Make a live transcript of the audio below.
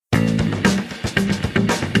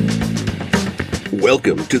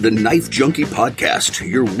Welcome to the Knife Junkie Podcast,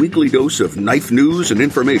 your weekly dose of knife news and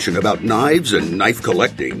information about knives and knife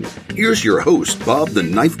collecting. Here's your host, Bob the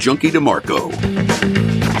Knife Junkie DeMarco.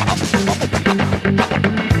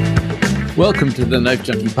 Welcome to the Knife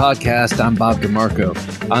Junkie Podcast. I'm Bob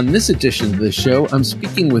DeMarco. On this edition of the show, I'm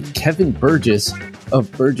speaking with Kevin Burgess of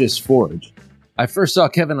Burgess Forge. I first saw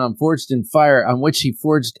Kevin on Forged in Fire, on which he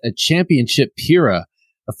forged a championship Pira,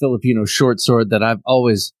 a Filipino short sword that I've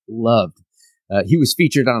always loved. He was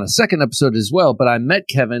featured on a second episode as well, but I met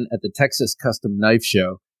Kevin at the Texas Custom Knife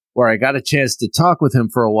Show, where I got a chance to talk with him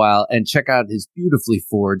for a while and check out his beautifully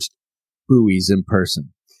forged buoys in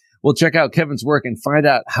person. We'll check out Kevin's work and find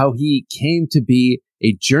out how he came to be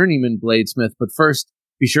a journeyman bladesmith. But first,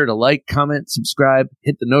 be sure to like, comment, subscribe,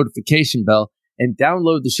 hit the notification bell, and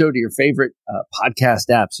download the show to your favorite podcast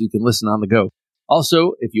app so you can listen on the go.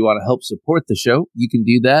 Also, if you want to help support the show, you can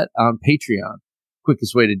do that on Patreon.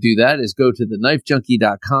 Quickest way to do that is go to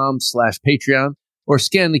theknifejunkie.com/Patreon or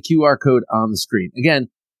scan the QR code on the screen. Again,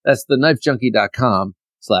 that's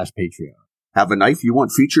theknifejunkie.com/Patreon. Have a knife you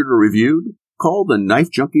want featured or reviewed? Call the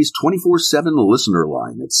Knife Junkies 24/7 listener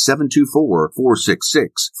line at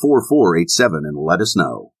 724-466-4487 and let us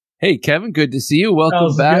know. Hey, Kevin, good to see you.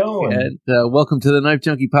 Welcome back, and welcome to the Knife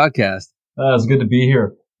Junkie Podcast. It's good to be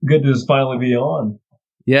here. Good to just finally be on.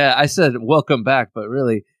 Yeah, I said welcome back, but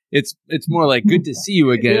really, it's more like good to see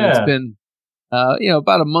you again. Yeah. It's been,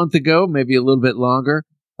 about a month ago, maybe a little bit longer.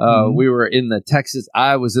 We were in the Texas.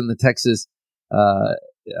 I was in the Texas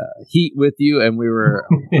heat with you, and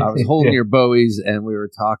I was holding your bowies, and we were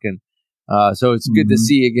talking. So it's good to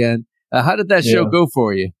see you again. How did that show go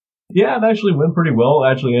for you? Yeah, it actually went pretty well.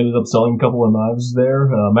 I actually ended up selling a couple of knives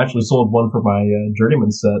there. Actually sold one for my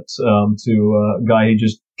journeyman set to a guy. He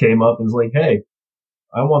just came up and was like, "Hey,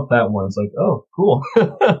 I want that one." It's like, "Oh, cool."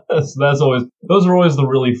 So those are always the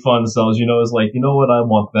really fun sells. It's like, you know what, I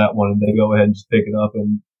want that one, and they go ahead and just pick it up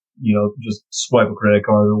and just swipe a credit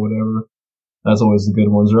card or whatever. That's always the good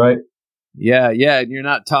ones, right? Yeah, and you're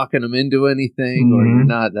not talking them into anything, or you're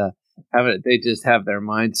not having it. They just have their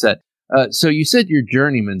mindset. So you said your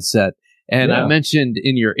journeyman set, and I mentioned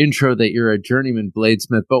in your intro that you're a journeyman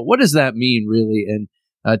bladesmith, but what does that mean really? And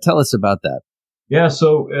tell us about that. Yeah,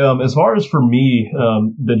 so as far as for me,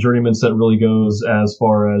 the journeyman set really goes as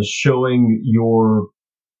far as showing your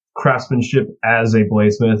craftsmanship as a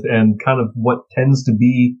bladesmith and kind of what tends to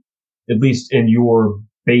be, at least in your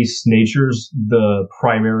base natures, the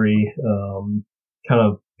primary kind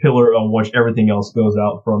of pillar on which everything else goes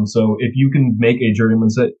out from. So if you can make a journeyman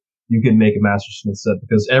set, you can make a mastersmith set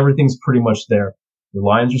because everything's pretty much there. Your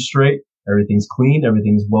lines are straight. Everything's clean,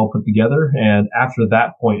 everything's well put together, and after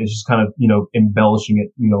that point, it's just kind of, embellishing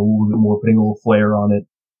it, a little bit more, putting a little flair on it.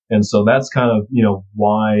 And so that's kind of,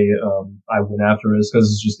 why I went after it, is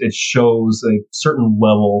because it shows a certain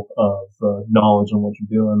level of knowledge on what you're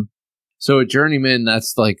doing. So a journeyman,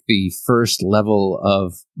 that's like the first level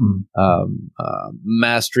of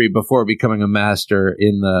mastery before becoming a master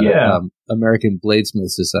in the American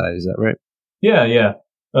Bladesmith Society. Is that right? Yeah.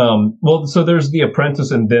 Well, so there's the apprentice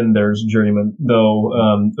and then there's journeyman, though,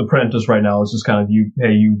 apprentice right now is just kind of you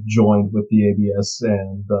joined with the ABS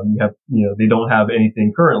and, you have, they don't have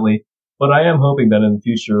anything currently, but I am hoping that in the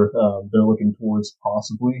future, they're looking towards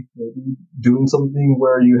possibly maybe doing something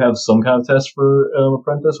where you have some kind of test for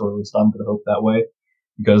apprentice, or at least I'm going to hope that way,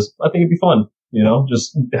 because I think it'd be fun,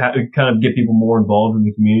 just kind of get people more involved in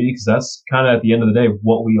the community, because that's kind of at the end of the day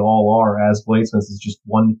what we all are as bladesmiths, is just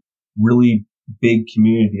one really big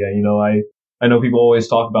community. I know people always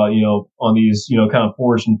talk about, on these, kind of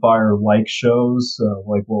Forged in Fire like shows,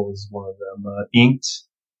 like what was one of them, Inked.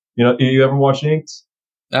 You ever watched Inked?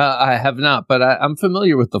 I have not, but I'm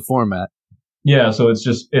familiar with the format. Yeah, so it's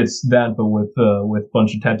that, but with a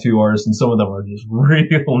bunch of tattoo artists, and some of them are just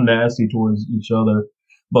real nasty towards each other.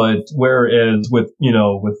 But whereas with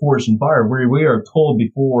Forged in Fire, we are told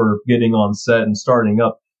before getting on set and starting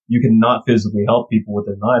up, you cannot physically help people with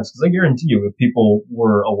their knives. Because I guarantee you, if people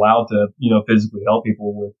were allowed to, physically help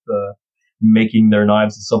people with making their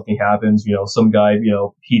knives and something happens, some guy,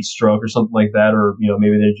 heat stroke or something like that, or,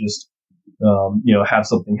 maybe they just, have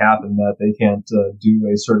something happen that they can't do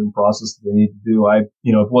a certain process that they need to do. If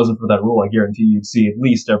it wasn't for that rule, I guarantee you'd see at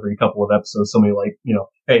least every couple of episodes somebody like,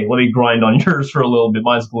 hey, let me grind on yours for a little bit.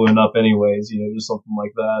 Mine's gluing up anyways, just something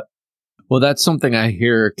like that. Well, that's something I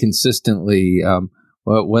hear consistently.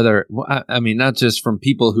 Not just from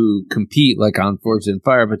people who compete like on Forged in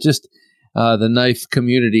Fire, but just the knife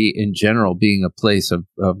community in general being a place of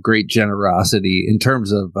great generosity in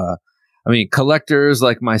terms of, collectors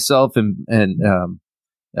like myself and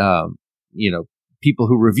people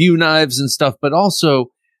who review knives and stuff, but also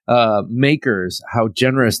makers, how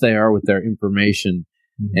generous they are with their information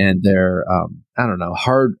and their, I don't know,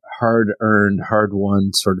 hard-earned,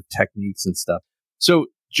 hard-won sort of techniques and stuff. So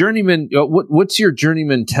journeyman, what's your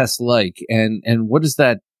journeyman test like, and what does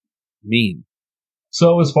that mean?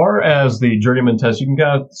 So as far as the journeyman test,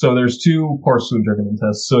 so there's two parts to a journeyman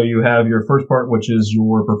test. So you have your first part, which is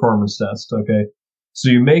your performance test. Okay. So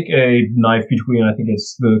you make a knife between, I think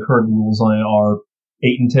it's the current rules on it are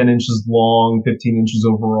 8 and 10 inches long, 15 inches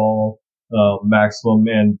overall, maximum,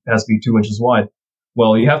 and has to be 2 inches wide.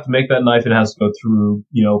 Well, you have to make that knife. It has to go through,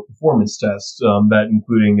 performance tests, that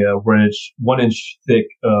including a 1 inch thick,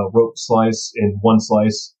 rope slice in one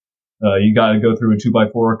slice. You got to go through a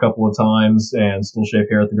 2x4 a couple of times and still shave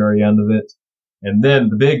hair at the very end of it. And then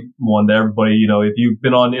the big one that everybody, if you've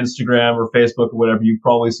been on Instagram or Facebook or whatever, you've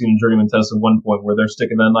probably seen a journeyman test at one point where they're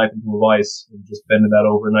sticking that knife into a vise and just bending that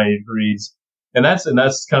over 90 degrees. And that's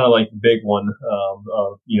kind of like the big one,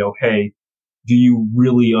 hey, do you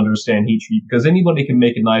really understand heat treat? Because anybody can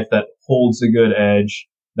make a knife that holds a good edge,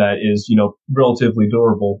 that is, relatively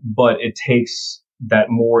durable, but it takes that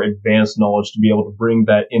more advanced knowledge to be able to bring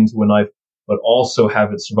that into a knife, but also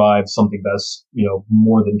have it survive something that's,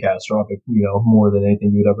 more than catastrophic, more than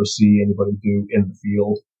anything you'd ever see anybody do in the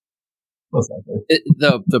field. What's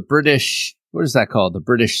that? The British, what is that called? The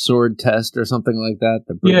British sword test or something like that?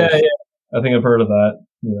 Yeah. I think I've heard of that.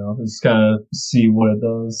 Just kind of see what it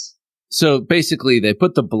does. So basically, they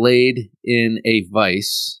put the blade in a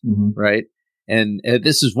vise, right? And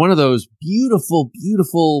this is one of those beautiful,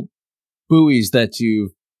 beautiful buoys that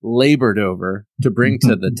you've labored over to bring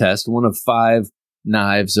to the test. One of 5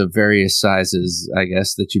 knives of various sizes, I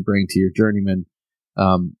guess, that you bring to your journeyman.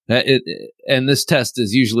 And this test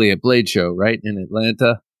is usually a blade show, right, in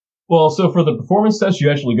Atlanta? Well, so for the performance test, you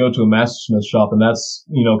actually go to a mastersmith shop, and that's,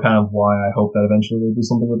 kind of why I hope that eventually they do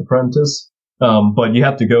something with Apprentice. But you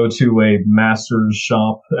have to go to a master's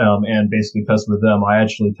shop, and basically test with them. I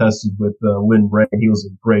actually tested with, Lynn Ray. He was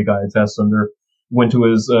a great guy to test under. Went to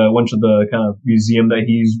the kind of museum that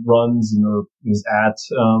he runs or is at,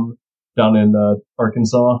 down in,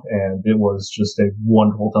 Arkansas, and it was just a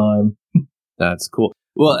wonderful time. That's cool.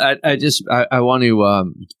 Well, I want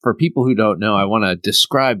to, for people who don't know, I want to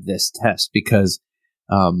describe this test because,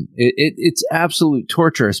 it's absolute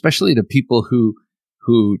torture, especially to people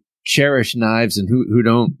who cherish knives and who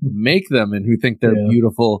don't make them and who think they're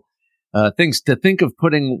beautiful, things. To think of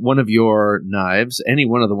putting one of your knives, any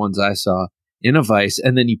one of the ones I saw, in a vise,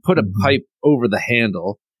 and then you put a pipe over the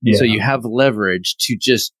handle, so you have leverage to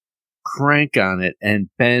just crank on it and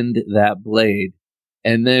bend that blade.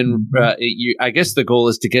 And then I guess the goal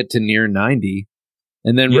is to get to near 90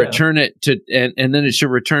 and then return it to, and then it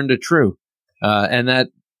should return to true. And that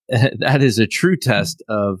is a true test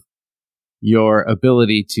of your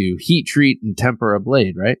ability to heat treat and temper a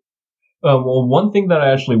blade, right? Well, one thing that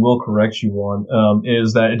I actually will correct you on,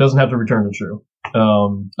 is that it doesn't have to return to true.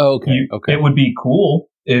 Okay. It would be cool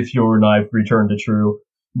if your knife returned to true,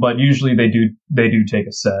 but usually they do take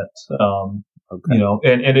a set.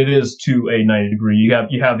 And it is to a 90 degree. You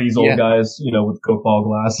have these old guys, with Copal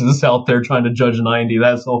glasses out there trying to judge 90.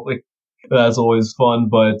 That's always fun.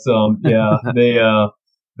 But,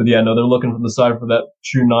 they're looking from the side for that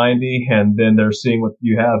true 90, and then they're seeing what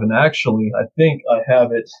you have. And actually, I think I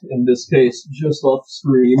have it in this case just off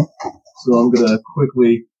screen. So I'm going to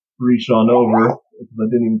quickly reach on over because I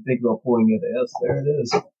didn't even think about pointing it. Yes, there it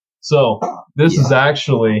is. So this is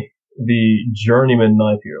actually the journeyman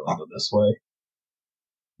knife here. Let me go this way.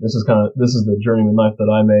 This is the journeyman knife that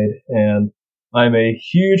I made, and I'm a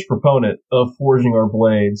huge proponent of forging our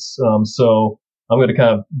blades. So I'm going to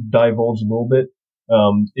kind of divulge a little bit.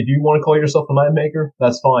 If you want to call yourself a knife maker,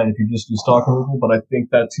 that's fine if you just do stock removal, but I think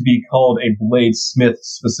that to be called a bladesmith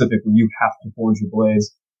specifically, you have to forge your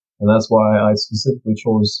blades. And that's why I specifically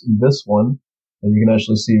chose this one. And you can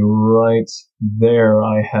actually see right there,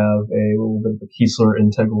 I have a little bit of a Kiesler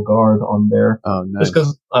integral guard on there. Oh, nice. Just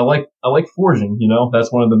because I like forging,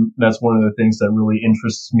 that's one of the things that really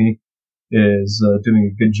interests me is,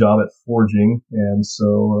 doing a good job at forging. And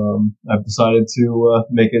so, I've decided to,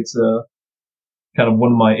 make it, kind of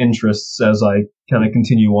one of my interests as I kind of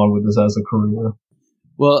continue on with this as a career.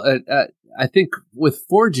 Well, I think with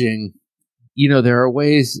forging, there are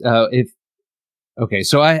ways,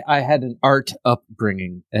 so I had an art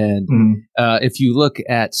upbringing, and if you look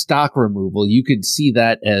at stock removal, you could see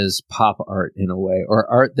that as pop art in a way, or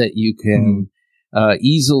art that you can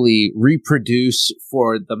easily reproduce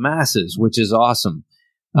for the masses, which is awesome.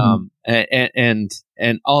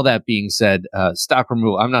 And all that being said, stock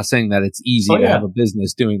removal, I'm not saying that it's easy to have a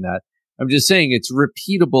business doing that. I'm just saying it's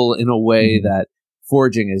repeatable in a way that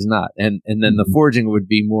forging is not. And then the forging would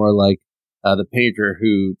be more like the painter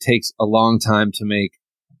who takes a long time to make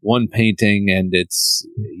one painting, and it's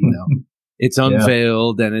it's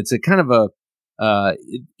unveiled, and it's a kind of a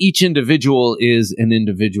each individual is an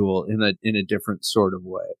individual in a different sort of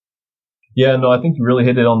way. Yeah, no, I think you really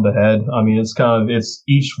hit it on the head. I mean, it's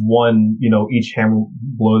each one, each hammer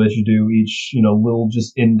blow that you do, each, little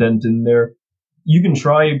just indent in there. You can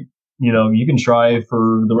try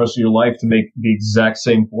for the rest of your life to make the exact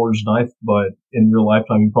same forged knife, but in your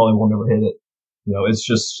lifetime, you probably won't ever hit it. It's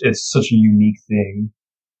such a unique thing.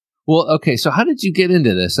 Well, okay, so how did you get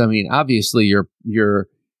into this? I mean, obviously you're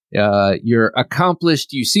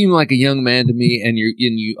accomplished. You seem like a young man to me, and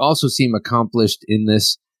you also seem accomplished in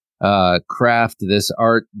this craft, this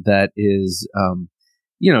art that is,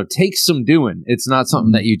 takes some doing. It's not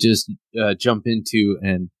something that you just jump into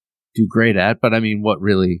and do great at. But I mean, what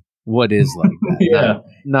is like that? Yeah,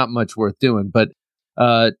 not much worth doing. But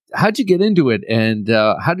how'd you get into it, and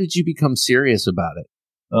how did you become serious about it?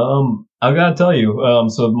 I gotta tell you.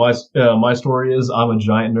 So my story is I'm a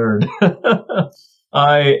giant nerd.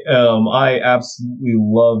 I absolutely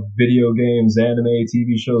love video games, anime,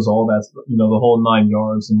 TV shows, all that, the whole 9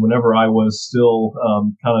 yards. And whenever I was still,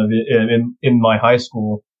 kind of in my high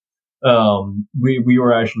school, we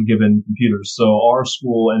were actually given computers. So our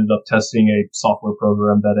school ended up testing a software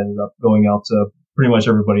program that ended up going out to pretty much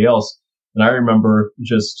everybody else. And I remember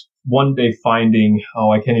just one day finding,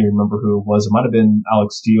 I can't even remember who it was. It might have been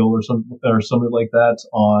Alex Steele or somebody like that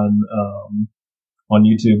on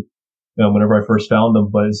YouTube. Whenever I first found them,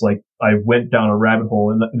 but it's like I went down a rabbit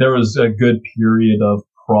hole, and there was a good period of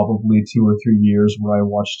probably 2 or 3 years where I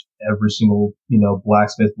watched every single,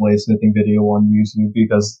 blacksmith bladesmithing video on YouTube,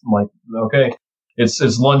 because I'm like, okay,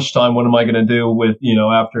 it's lunchtime. What am I going to do with,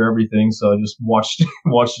 after everything? So I just watched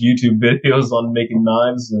YouTube videos on making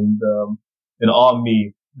knives, and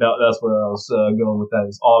me. That's where I was going with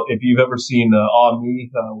that. If you've ever seen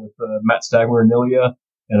Me with Matt Stagmer and Ilya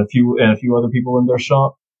and a few other people in their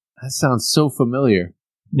shop. That sounds so familiar.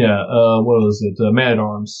 Yeah, what was it? Man at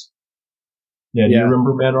Arms. Yeah, do you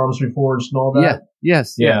remember Man at Arms Reforged and all that? Yeah,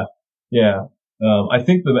 yes. Yeah. I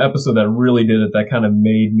think the episode that really did it, that kind of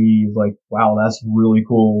made me like, wow, that's really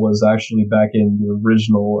cool, was actually back in the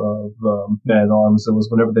original of Man at Arms. It was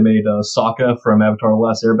whenever they made Sokka from Avatar The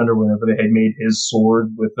Last Airbender, whenever they had made his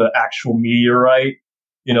sword with the actual meteorite.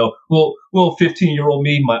 Little 15-year-old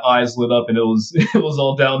me, my eyes lit up, and it was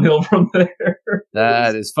all downhill from there.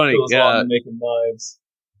 That is funny. It was on making knives.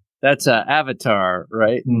 That's Avatar,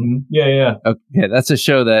 right? Mm-hmm. Yeah. Okay, that's a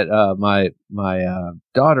show that my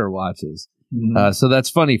daughter watches. Mm-hmm. So that's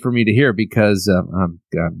funny for me to hear, because I'm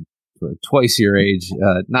twice your age.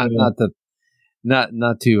 Not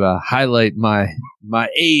to highlight my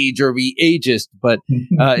age or be ageist, but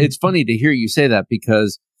it's funny to hear you say that,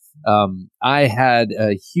 because I had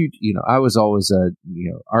a huge, I was always a,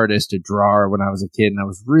 artist, a drawer when I was a kid, and I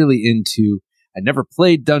was really into, I never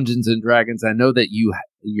played Dungeons and Dragons. I know that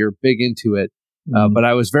you're big into it, but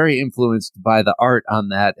I was very influenced by the art on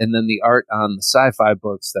that. And then the art on the sci-fi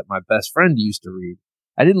books that my best friend used to read.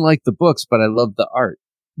 I didn't like the books, but I loved the art.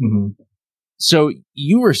 Mm-hmm. So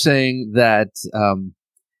you were saying that,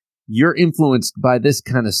 you're influenced by this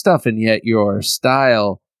kind of stuff, and yet your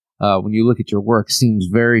style, when you look at your work, seems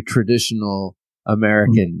very traditional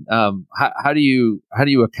American. How do you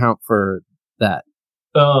account for that?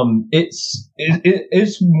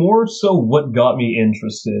 It's more so what got me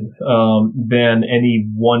interested, than any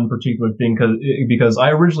one particular thing. Because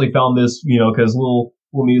I originally found this, because little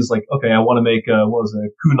me is like, okay, I want to make a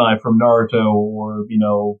kunai from Naruto, or,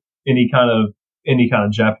 any kind of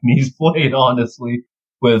Japanese blade, honestly,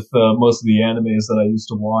 with, most of the animes that I used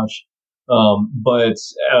to watch. But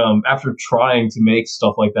after trying to make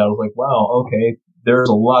stuff like that, I was like, wow, okay, there's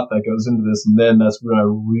a lot that goes into this. And then that's when I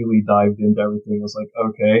really dived into everything. I was like,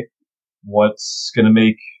 okay, what's going to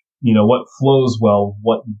make, what flows well,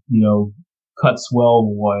 what, cuts well,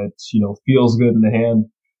 what, feels good in the hand.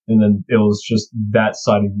 And then it was just that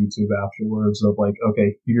side of YouTube afterwards of like,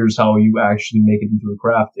 okay, here's how you actually make it into a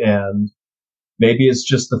craft. And maybe it's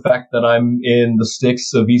just the fact that I'm in the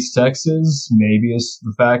sticks of East Texas. Maybe it's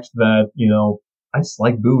the fact that, I just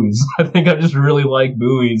like buoys. I think I just really like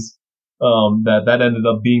buoys. That ended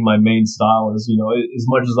up being my main style. Is, as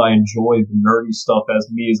much as I enjoy the nerdy stuff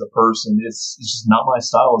as me as a person, it's just not my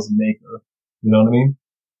style as a maker. You know what I mean?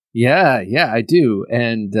 Yeah, I do.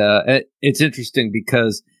 And it's interesting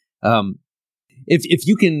because if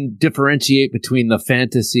you can differentiate between the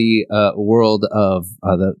fantasy world of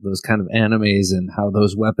those kind of animes and how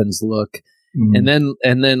those weapons look, and then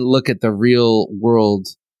look at the real world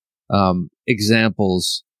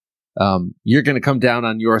examples you're going to come down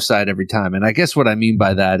on your side every time. And I guess what I mean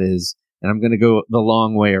by that is, and I'm going to go the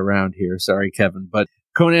long way around here. Sorry, Kevin, but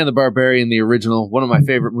Conan the Barbarian, the original, one of my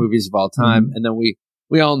favorite movies of all time. And then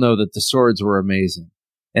we all know that the swords were amazing.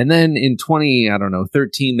 And then in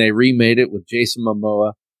 13, they remade it with Jason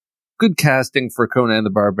Momoa. Good casting for Conan the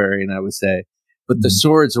Barbarian, I would say. But the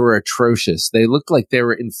swords were atrocious. They looked like they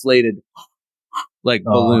were inflated like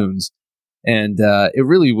balloons. And it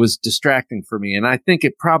really was distracting for me. And I think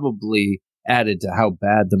it probably added to how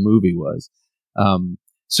bad the movie was.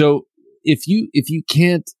 So if you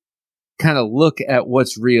can't kind of look at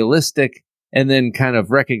what's realistic and then kind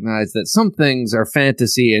of recognize that some things are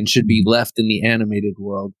fantasy and should be left in the animated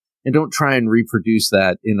world, and don't try and reproduce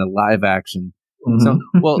that in a live action. So,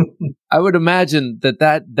 well, I would imagine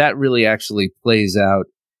that really actually plays out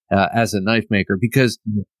as a knife maker, because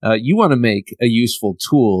you want to make a useful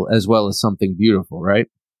tool as well as something beautiful, right?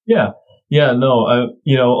 Yeah. Yeah, no,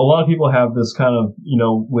 a lot of people have this kind of,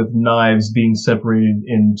 with knives being separated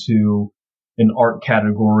into an art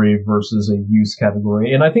category versus a use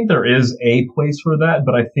category. And I think there is a place for that,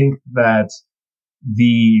 but I think that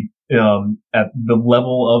at the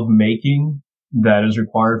level of making that is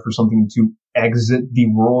required for something to exit the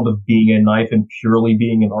world of being a knife and purely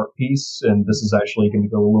being an art piece, and this is actually going to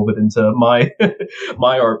go a little bit into my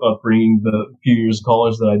my art upbringing, the few years of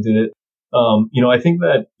college that I did it. I think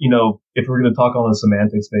that, if we're going to talk on a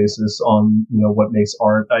semantics basis on, what makes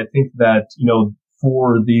art, I think that,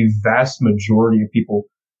 for the vast majority of people,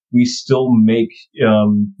 we still make,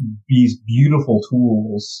 these beautiful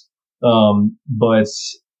tools, but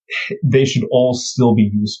they should all still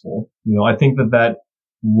be useful. I think that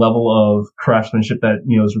level of craftsmanship that,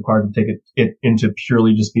 is required to take it into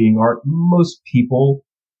purely just being art, most people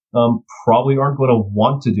probably aren't going to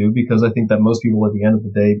want to do, because I think that most people at the end of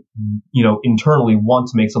the day, internally want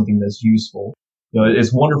to make something that's useful.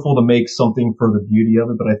 It's wonderful to make something for the beauty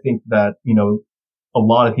of it, but I think that, a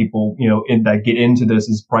lot of people, that get into this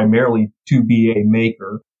is primarily to be a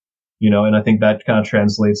maker, and I think that kind of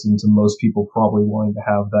translates into most people probably wanting to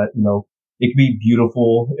have that, it could be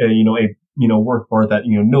beautiful, a work of art that,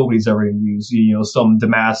 nobody's ever going to use, some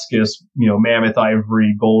Damascus, mammoth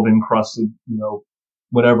ivory, gold encrusted,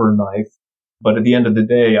 whatever knife. But at the end of the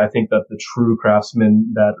day, I think that the true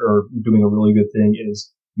craftsmen that are doing a really good thing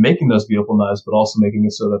is making those beautiful knives, but also making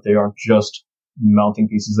it so that they aren't just mounting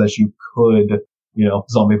pieces that you could,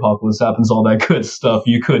 zombie apocalypse happens, all that good stuff.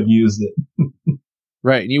 You could use it.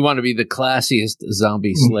 Right. And you want to be the classiest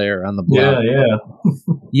zombie slayer on the block. Yeah.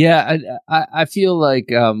 Yeah. I feel like,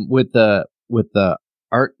 with the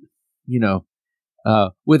art,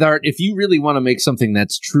 with art, if you really want to make something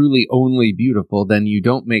that's truly only beautiful, then you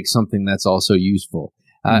don't make something that's also useful.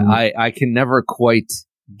 I can never quite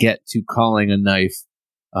get to calling a knife,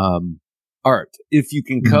 art. If you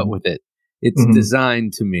can cut with it, it's design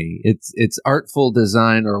to me. It's artful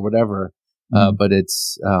design or whatever. But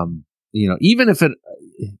it's, even if it,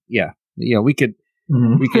 we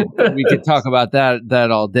could talk about that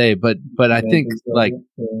all day, but I think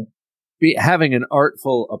having an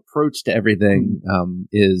artful approach to everything,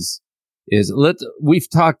 we've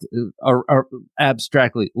talked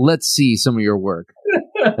abstractly. Let's see some of your work,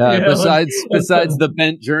 besides the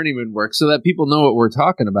bent journeyman work, so that people know what we're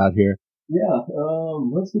talking about here. Yeah,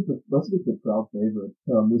 let's get the crowd favorite.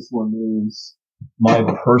 This one is my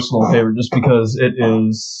personal favorite, just because it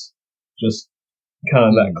is just kind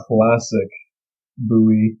of that classic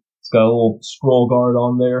buoy. It's got a little scroll guard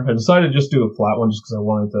on there. I decided to just do a flat one just because I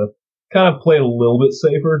wanted to kind of play it a little bit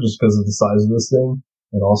safer, just because of the size of this thing,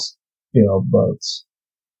 and also, but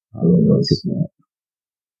let's see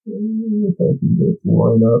if I can get it to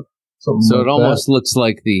line up. So it almost looks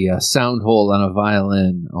like the sound hole on a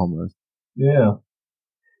violin, almost. Yeah,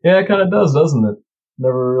 it kind of does, doesn't it?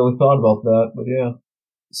 Never really thought about that, but yeah.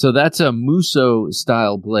 So that's a Musso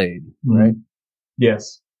style blade, right?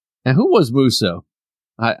 Yes. And who was Musso?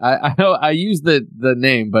 I know I use the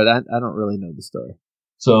name, but I don't really know the story.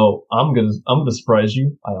 So I'm gonna surprise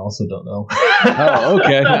you. I also don't know. Oh,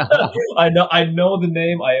 okay. I know the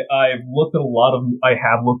name. I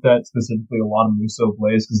have looked at specifically a lot of Musso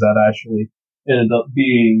blades, because that actually ended up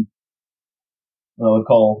being I would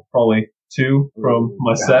call probably 2 from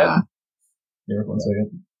my set. Here, one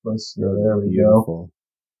second. There we go.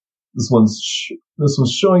 This one's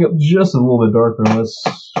showing up just a little bit darker. It's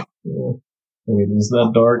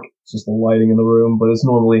not dark. It's just the lighting in the room, but it's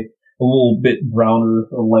normally a little bit browner,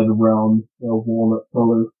 a lighter brown, walnut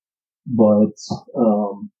color. But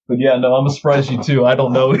But yeah, no, I'm surprised you too. I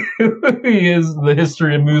don't know who he is in the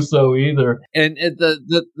history of Muso either. And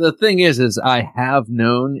the thing is I have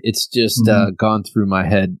known. It's just gone through my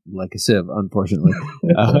head like a sieve, unfortunately.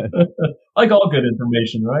 Like all good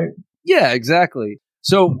information, right? Yeah, exactly.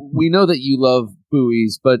 So we know that you love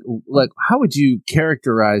buoys, but like, how would you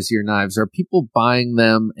characterize your knives? Are people buying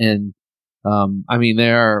them? And I mean,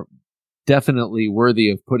 they are definitely worthy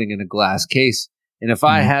of putting in a glass case. And if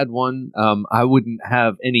I had one, I wouldn't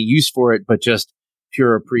have any use for it, but just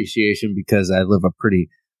pure appreciation because I live a pretty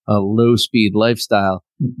low speed lifestyle.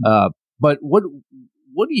 But what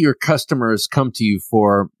do your customers come to you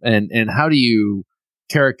for, and how do you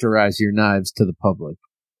characterize your knives to the public?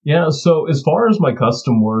 Yeah, so as far as my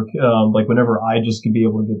custom work, like whenever I just could be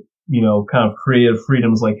able to get, kind of creative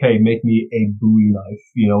freedoms, like, hey, make me a buoy knife.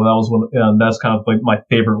 That was one. That's kind of like my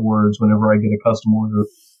favorite words whenever I get a custom order.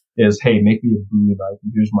 Is, hey, make me a buoy knife,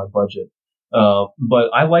 and here's my budget. But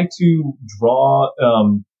I like to draw,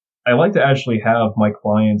 I like to actually have my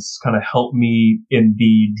clients kind of help me in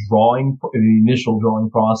the initial drawing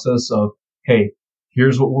process of, hey,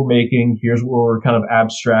 here's what we're making, here's what we're kind of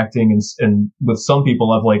abstracting, and with some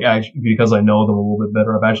people I've like, actually, because I know them a little bit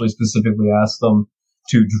better, I've actually specifically asked them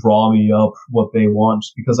to draw me up what they want,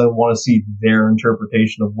 just because I want to see their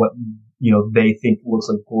interpretation of what, they think looks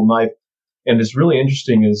like a cool knife. And it's really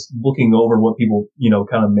interesting is looking over what people,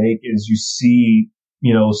 kind of make is you see,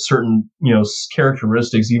 certain,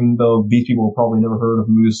 characteristics, even though these people have probably never heard of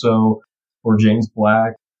Muso or James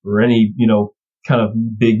Black or any, kind of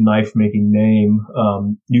big knife making name.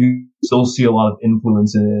 You still see a lot of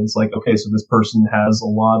influence in it. It's like, okay, so this person has a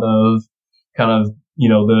lot of kind of,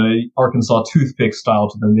 the Arkansas toothpick style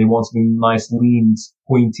to them. They want something nice, lean,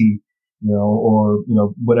 pointy, or,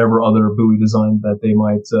 whatever other buoy design that they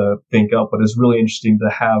might, think up. But it's really interesting to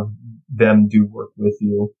have them do work with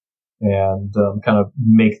you and, kind of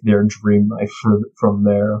make their dream knife from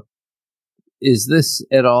there. Is this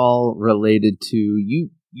at all related to you?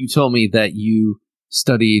 You told me that you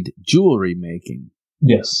studied jewelry making.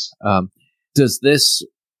 Yes. Does this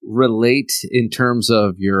relate in terms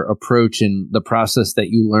of your approach and the process that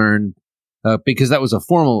you learned? Because that was a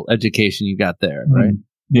formal education you got there, right?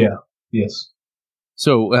 Yeah. Yes.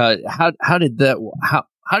 So, how did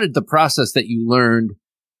the process that you learned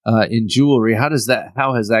in jewelry, how has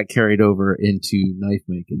that carried over into knife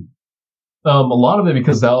making? A lot of it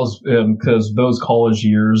because that was because those college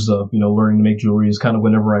years of learning to make jewelry is kind of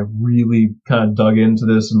whenever I really kind of dug into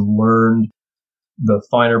this and learned the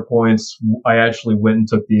finer points. I actually went and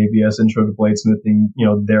took the ABS Intro to Bladesmithing,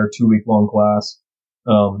 their 2-week-long class.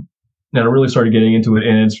 And I really started getting into it,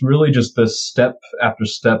 and it's really just this step after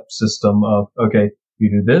step system of, okay, you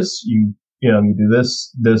do this, you do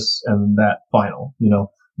this, and that final,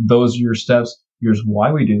 those are your steps. Here's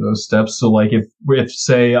why we do those steps. So like if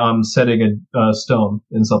say I'm setting a stone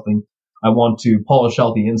in something, I want to polish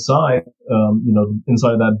out the inside,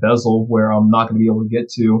 inside of that bezel where I'm not going to be able to get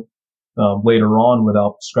to, later on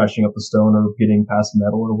without scratching up the stone or getting past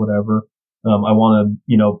metal or whatever. I want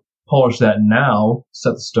to, polish that now,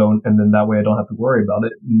 set the stone, and then that way I don't have to worry about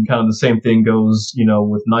it. And kind of the same thing goes,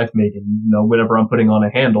 with knife making. Whenever I'm putting on a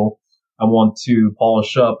handle, I want to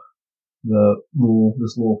polish up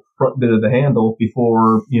this little front bit of the handle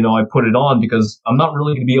before, I put it on, because I'm not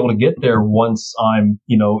really going to be able to get there once I'm,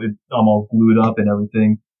 I'm all glued up and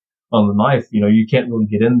everything on the knife. You can't really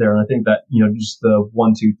get in there. And I think that, just the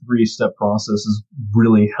 1, 2, 3 step process has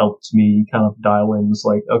really helped me kind of dial in. It's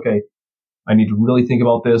like, okay, I need to really think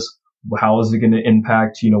about this. How is it going to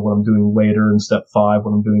impact, what I'm doing later in step 5,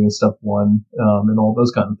 what I'm doing in step 1, and all those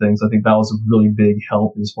kind of things. I think that was a really big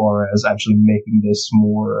help as far as actually making this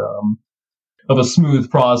more, of a smooth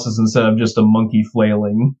process instead of just a monkey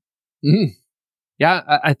flailing. Mm-hmm. Yeah,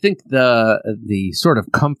 I think the sort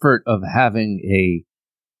of comfort of having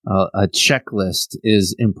a checklist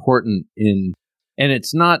is important and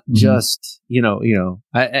it's not just,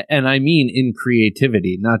 I mean in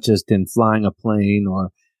creativity, not just in flying a plane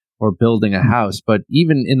or building a house, but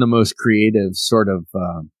even in the most creative sort of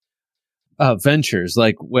ventures,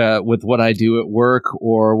 like with what I do at work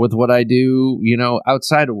or with what I do,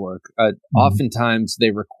 outside of work. Oftentimes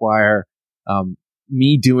they require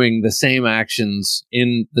me doing the same actions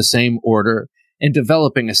in the same order and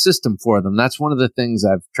developing a system for them. That's one of the things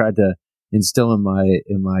I've tried to instill in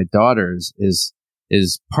my daughters is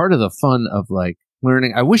part of the fun of like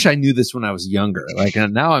learning. I wish I knew this when I was younger. Like,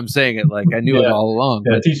 and now I'm saying it like I knew it all along.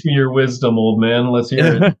 Yeah, teach me your wisdom, old man. Let's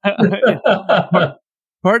hear it.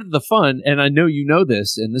 Part of the fun, and I know you know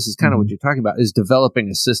this, and this is kind of what you're talking about, is developing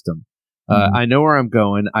a system. I know where I'm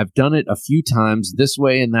going. I've done it a few times this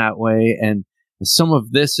way and that way, and some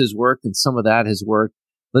of this has worked and some of that has worked.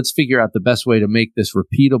 let's figure out the best way to make this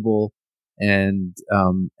repeatable and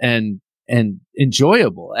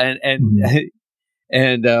enjoyable.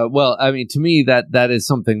 Well, I mean, to me, that is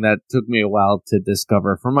something that took me a while to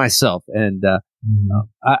discover for myself. And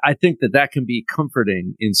I think that can be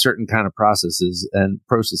comforting in certain kind of processes,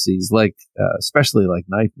 like especially like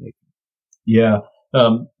knife making. Yeah,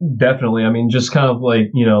 definitely. I mean, just kind of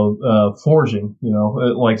like, forging,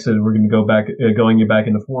 like I said, we're going to going back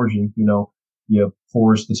into forging, you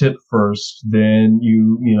forge the tip first, then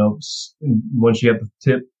once you have the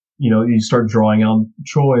tip, you start drawing out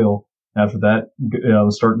choil. After that,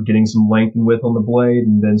 start getting some length and width on the blade,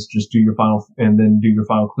 and then just do your final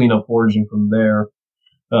cleanup forging from there.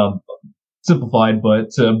 Simplified, but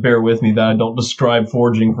bear with me that I don't describe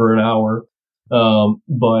forging for an hour.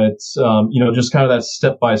 Just kind of that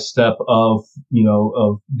step by step of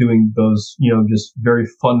doing those, just very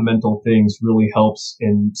fundamental things really helps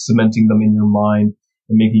in cementing them in your mind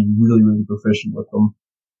and making you really, really proficient with them.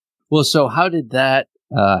 Well, so how did that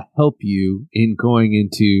help you in going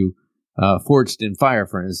into Forged in Fire,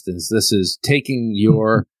 for instance? This is taking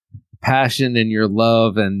your passion and your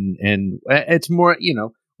love, and it's more,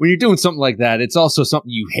 when you're doing something like that, it's also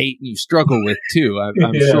something you hate and you struggle with too.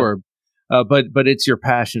 I'm sure, but it's your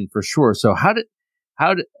passion for sure. So how did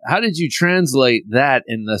you translate that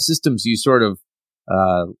in the systems you sort of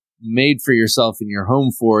made for yourself in your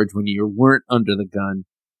home forge when you weren't under the gun?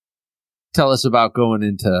 Tell us about going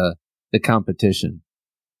into the competition.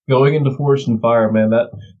 Going into Forged in Fire, man,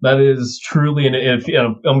 that is truly, and if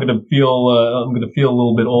I'm gonna feel a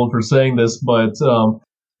little bit old for saying this, but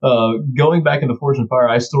going back into Forged in Fire,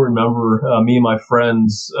 I still remember me and my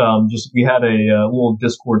friends we had a little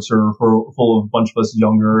Discord server full of a bunch of us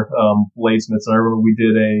younger bladesmiths, and I remember we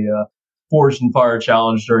did a Forged in Fire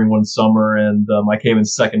challenge during one summer, and I came in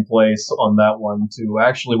second place on that one to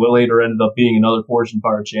actually what later ended up being another Forged in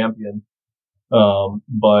Fire champion.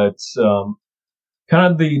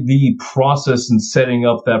 Kind of the process and setting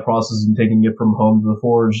up that process and taking it from home to the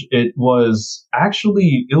forge, it was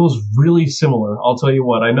really similar. I'll tell you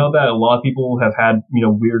what, I know that a lot of people have had,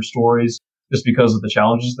 weird stories just because of the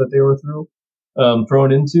challenges that they were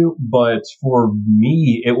thrown into. But for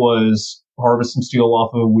me, it was harvest some steel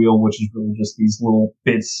off of a wheel, which is really just these little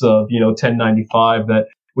bits of, 1095 that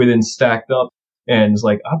we then stacked up. And it's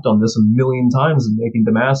like, I've done this a million times in making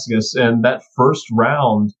Damascus. And that first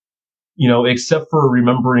round, except for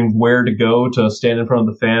remembering where to go to stand in front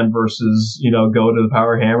of the fan versus, go to the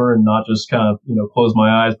power hammer and not just kind of, close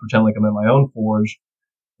my eyes, pretend like I'm in my own forge.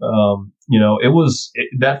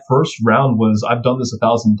 That first round was, I've done this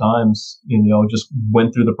 1,000 times, just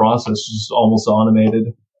went through the process, just almost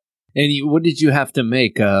automated. And what did you have to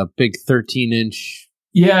make? A big 13-inch?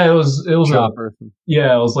 Yeah, it was chopper. It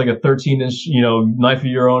was like a 13-inch, knife of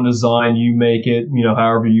your own design. You make it,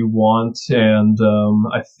 however you want. And,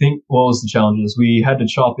 I think what was the challenges? We had to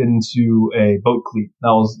chop into a boat cleat. That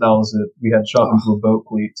was it. We had to chop into a boat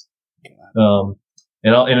cleat.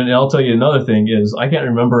 And I'll tell you another thing is I can't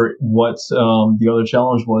remember what, the other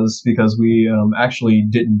challenge was because we, actually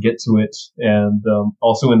didn't get to it. And,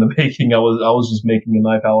 also in the making, I was just making a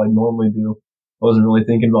knife how I normally do. I wasn't really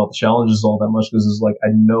thinking about the challenges all that much because it's like I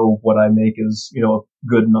know what I make is, a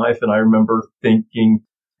good knife. And I remember thinking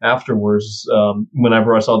afterwards,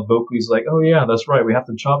 whenever I saw the boat cleats, like, oh yeah, that's right. We have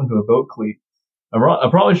to chop into a boat cleat. I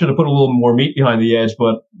probably should have put a little more meat behind the edge,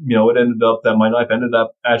 but, it ended up that my knife ended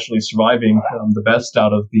up actually surviving the best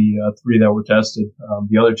out of the 3 that were tested.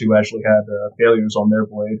 The other 2 actually had failures on their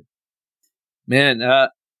blade. Man,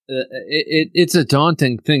 it's a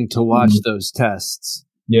daunting thing to watch those tests.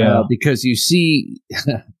 Yeah, because you see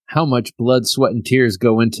how much blood, sweat, and tears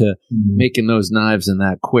go into making those knives in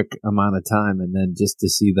that quick amount of time, and then just to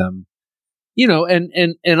see them,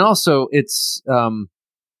 and also it's,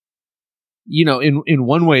 in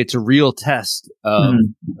one way it's a real test of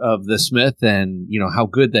the smith and how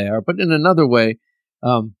good they are, but in another way,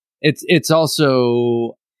 it's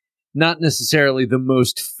also not necessarily the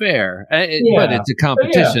most fair, but it's a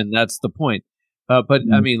competition. That's the point. But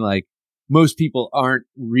I mean, like, most people aren't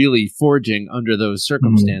really forging under those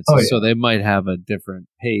circumstances, so they might have a different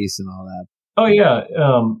pace and all that. Oh yeah,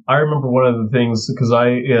 I remember one of the things because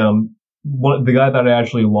the guy that I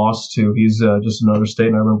actually lost to, he's just in another state,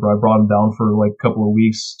 and I remember I brought him down for like a couple of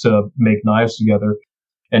weeks to make knives together.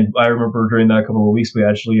 And I remember during that couple of weeks, we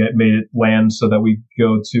actually made it land so that we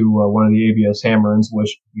go to one of the ABS hammer-ins,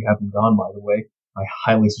 which we haven't gone, by the way. I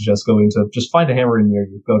highly suggest going to just find a hammer-in near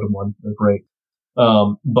you. Go to one; they're great.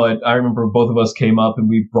 But I remember both of us came up and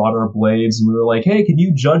we brought our blades and we were like, hey, can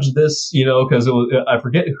you judge this? Because I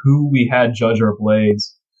forget who we had judge our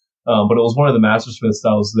blades. But it was one of the mastersmiths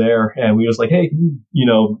that was there, and we was like, hey, can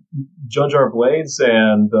you, judge our blades?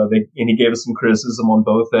 And he gave us some criticism on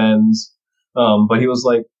both ends. But he was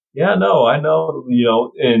like, yeah, no, I know,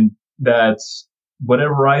 and that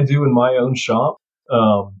whatever I do in my own shop,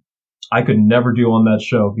 I could never do on that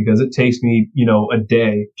show because it takes me, a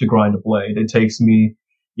day to grind a blade. It takes me,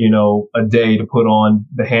 a day to put on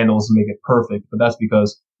the handles and make it perfect. But that's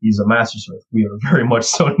because he's a mastersmith. We are very much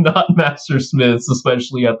so not mastersmiths,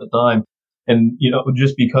 especially at the time. And,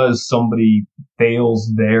 just because somebody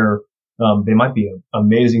fails there, they might be an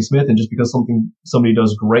amazing smith. And just because somebody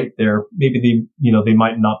does great there, maybe they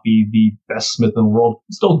might not be the best smith in the world.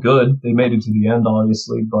 Still good. They made it to the end,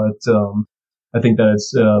 obviously. But, I think that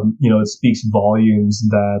it's, it speaks volumes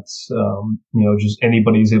that, just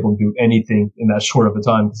anybody's able to do anything in that short of a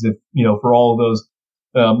time. Because if, for all of those,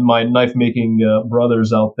 my knife making,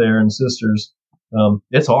 brothers out there and sisters,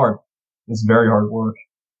 it's hard. It's very hard work.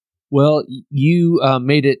 Well, you,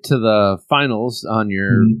 made it to the finals on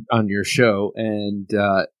your show, and,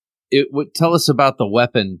 it would tell us about the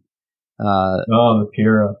weapon. The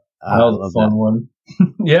Pira. That was a fun one.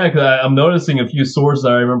 Yeah, because I'm noticing a few swords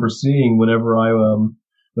that I remember seeing whenever I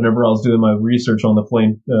was doing my research on the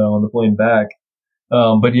plane back.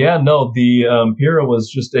 But yeah, no, the Pira was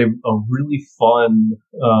just a really fun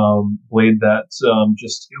blade that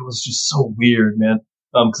it was just so weird, man.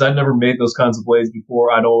 Because I'd never made those kinds of blades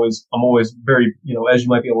before. I'm always very, as you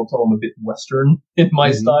might be able to tell, I'm a bit Western in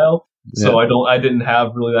my style. Yeah. So I didn't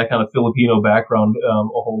have really that kind of Filipino background a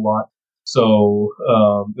whole lot. So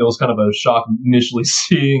it was kind of a shock initially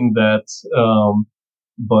seeing that,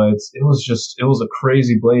 but it was a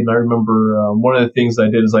crazy blade. And I remember one of the things I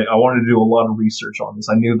did is I wanted to do a lot of research on this.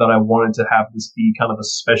 I knew that I wanted to have this be kind of a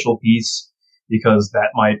special piece because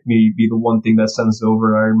that might be the one thing that sends it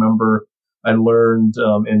over. I remember I learned,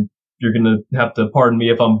 and you're gonna have to pardon me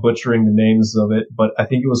if I'm butchering the names of it, but I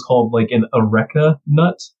think it was called like an areca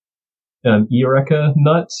nut, an Eureka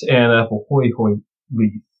nut, and a hoy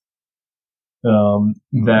leaf.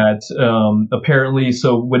 Apparently,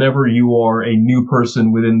 so whenever you are a new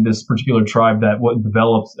person within this particular tribe that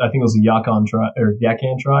developed, I think it was the Yakan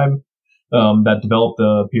tribe, that developed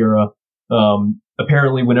the Pira,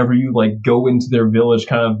 apparently whenever you like go into their village,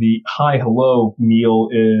 kind of the hi hello meal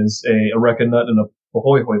is a areca nut and a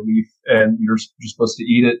hoy leaf, and you're supposed to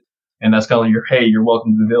eat it. And that's kind of your, hey, you're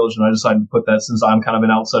welcome to the village. And I decided to put that, since I'm kind of an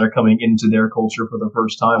outsider coming into their culture for the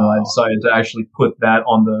first time. And I decided to actually put that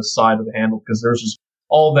on the side of the handle because there's just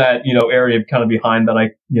all that, area kind of behind that.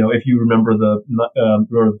 If you remember the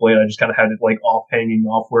blade, I just kind of had it like hanging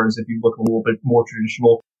off. Whereas if you look a little bit more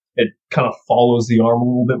traditional, it kind of follows the arm a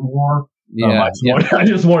little bit more. Yeah. I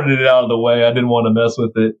just wanted it out of the way. I didn't want to mess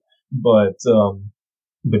with it.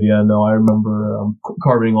 But yeah, no, I remember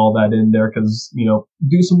carving all that in there because,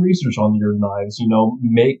 do some research on your knives,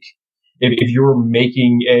 if you're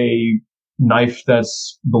making a knife that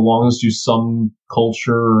belongs to some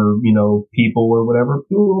culture or, people or whatever,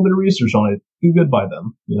 do a little bit of research on it. Do good by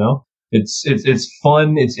them, It's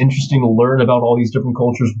fun. It's interesting to learn about all these different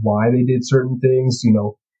cultures, why they did certain things,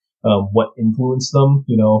 what influenced them,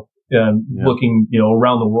 looking,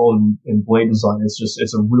 around the world in blade design.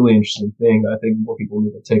 It's a really interesting thing that I think more people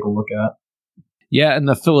need to take a look at. Yeah. And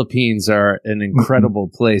the Philippines are an incredible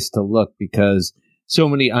place to look because so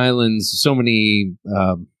many islands, so many,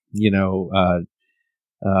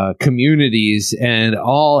 communities, and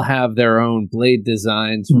all have their own blade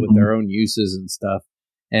designs with their own uses and stuff,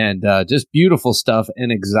 and just beautiful stuff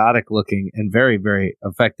and exotic looking and very, very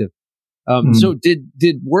effective. So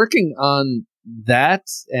did working on that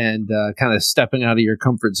and kind of stepping out of your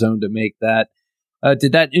comfort zone to make that,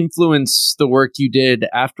 did that influence the work you did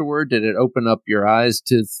afterward? Did it open up your eyes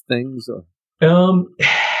to things? Or?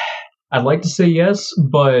 I'd like to say yes,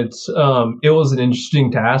 but it was an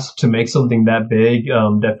interesting task to make something that big.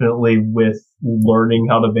 Definitely with learning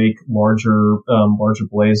how to make larger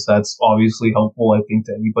blades, that's obviously helpful, I think,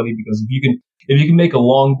 to anybody, because if you can make a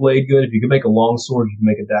long blade good, if you can make a long sword, you can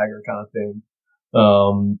make a dagger kind of thing.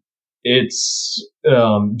 It's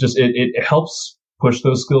it helps push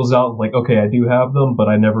those skills out. Like, okay, I do have them, but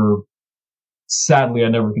sadly I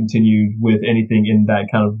never continued with anything in that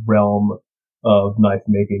kind of realm of knife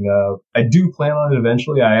making. I do plan on it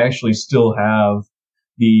eventually. I actually still have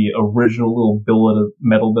the original little billet of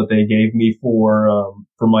metal that they gave me for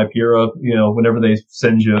my Pira. Whenever they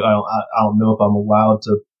send you, I don't know if I'm allowed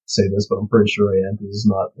to say this, but I'm pretty sure I am, because it's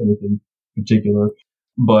not anything particular.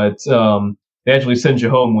 But they actually send you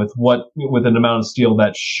home with an amount of steel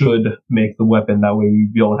that should make the weapon. That way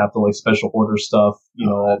you don't have to like special order stuff,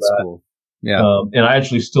 all that's that. Cool. Yeah. And I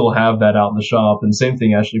actually still have that out in the shop. And same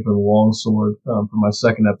thing actually for the longsword, for my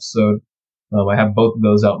second episode. I have both of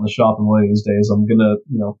those out in the shop, and one of these days I'm gonna,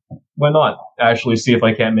 why not actually see if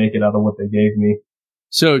I can't make it out of what they gave me.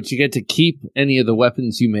 So did you get to keep any of the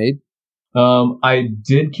weapons you made? I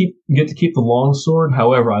did get to keep the longsword.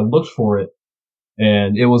 However, I looked for it,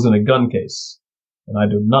 and it was in a gun case, and I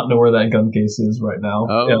do not know where that gun case is right now.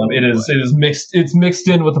 It is mixed. It's mixed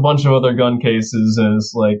in with a bunch of other gun cases, and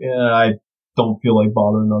it's like I don't feel like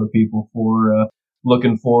bothering other people for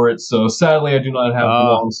looking for it. So sadly, I do not have the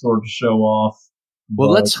longsword to show off.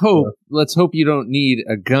 Well, let's hope. Let's hope you don't need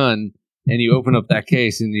a gun, and you open up that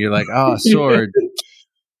case, and you're like, sword.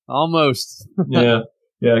 Almost. Yeah.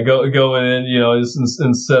 Going in,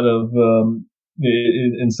 instead of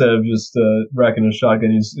just racking a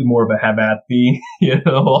shotgun, he's more of a have at thee,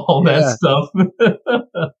 all that stuff.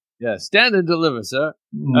 Yeah, stand and deliver, sir.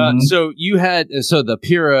 So you had the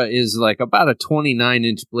Pira is like about a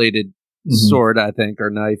 29-inch bladed sword, I think,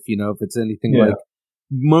 or knife. If it's anything like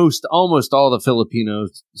almost all the Filipino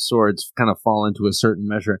swords kind of fall into a certain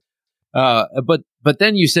measure. But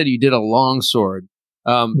then you said you did a long sword.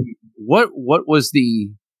 What was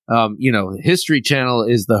the History Channel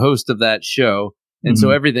is the host of that show, and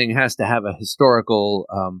so everything has to have a historical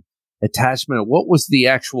attachment. What was the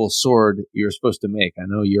actual sword you were supposed to make? I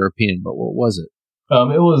know European, but what was it?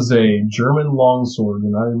 It was a German longsword,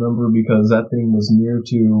 and I remember because that thing was near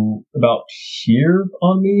to about here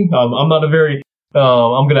on me. I'm not a very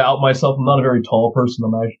I'm going to out myself. I'm not a very tall person.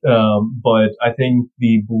 But I think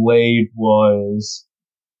the blade was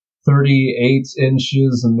 38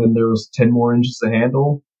 inches, and then there was 10 more inches to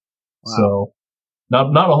handle. Wow. So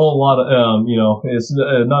not a whole lot of, it's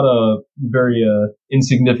not a very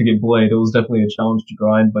insignificant blade. It was definitely a challenge to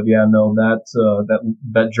grind, but yeah, no,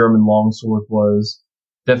 that German longsword was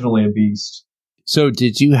definitely a beast. So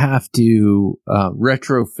did you have to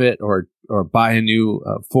retrofit or buy a new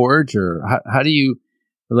forge, or how do you,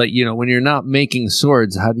 when you're not making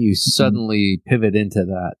swords, how do you suddenly pivot into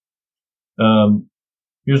that?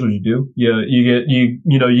 Here's what you do.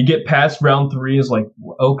 You get past round 3 is like,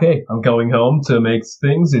 okay, I'm going home to make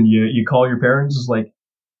things, and you call your parents, is like,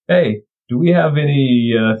 hey, do we have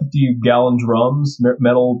any 50-gallon drums,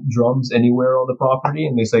 metal drums anywhere on the property?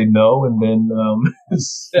 And they say no, and then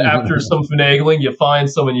after some finagling, you find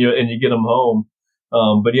some and you get them home.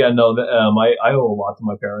 But yeah, no, I owe a lot to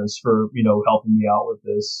my parents for helping me out with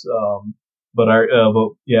this. But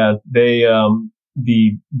yeah, they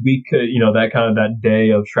the week, that day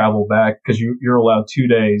of travel back, because you're allowed 2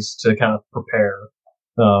 days to kind of prepare.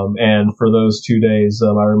 And for those 2 days,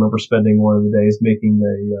 I remember spending one of the days making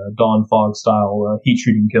a Dawn Fog style heat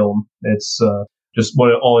treating kiln. It's just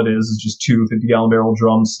all it is just 2 50-gallon barrel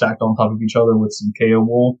drums stacked on top of each other with some KO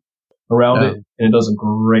wool around it, and it does a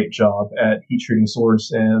great job at heat treating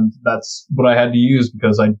swords. And that's what I had to use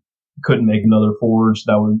because I couldn't make another forge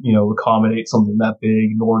that would accommodate something that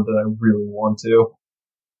big, nor did I really want to.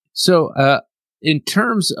 So in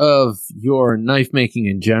terms of your knife making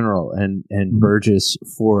in general and Burgess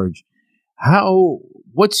Forge,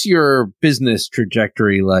 what's your business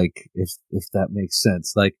trajectory like, if that makes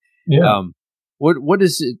sense? Like, what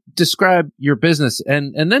is it? Describe your business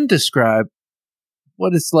and then describe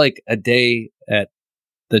what it's like a day at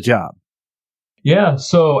the job. Yeah,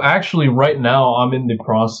 so actually right now I'm in the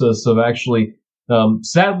process of actually,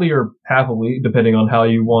 sadly or happily, depending on how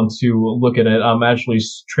you want to look at it, I'm actually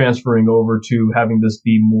transferring over to having this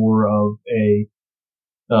be more of a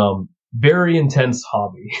very intense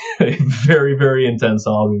hobby, a very, very intense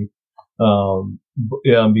hobby,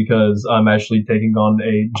 because I'm actually taking on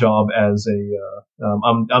a job as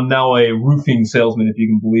I'm now a roofing salesman, if you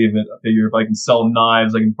can believe it. I figure if I can sell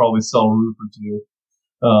knives, I can probably sell a roof or two.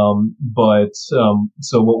 So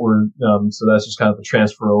that's just kind of the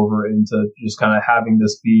transfer over into just kind of having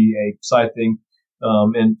this be a side thing.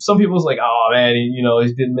 And some people's like, oh man, he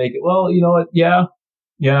didn't make it. Well, you know what? Yeah,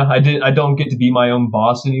 I don't get to be my own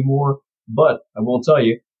boss anymore, but I will tell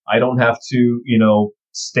you, I don't have to,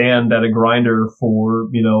 stand at a grinder for,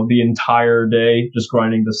 the entire day, just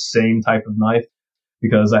grinding the same type of knife.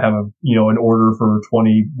 Because I have an order for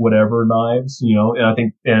 20 whatever knives, and I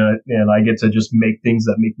think, and I get to just make things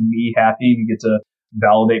that make me happy. You get to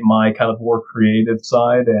validate my kind of more creative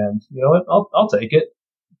side, and I'll take it.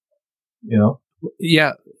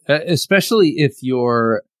 Yeah, especially if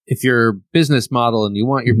your business model and you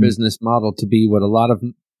want your business model to be what a lot of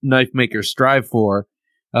knife makers strive for,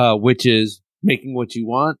 which is making what you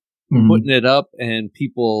want, putting it up, and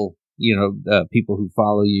people, people who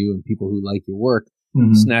follow you and people who like your work.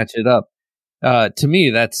 Snatch it up. To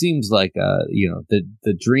me, that seems like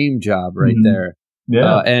the dream job right there.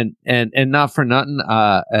 Yeah. And not for nothing,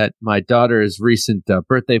 at my daughter's recent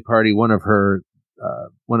birthday party, one of her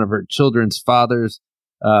children's fathers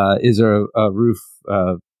is a roof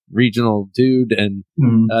regional dude, and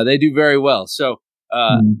they do very well. So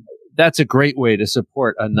that's a great way to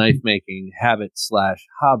support a knife making habit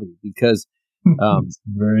 / hobby, because it's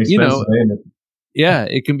very expensive, ain't it? Yeah,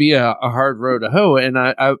 it can be a hard road to hoe, and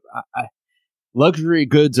I luxury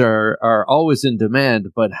goods are always in demand,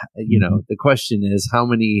 but the question is, how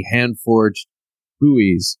many hand forged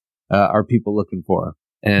buoys are people looking for?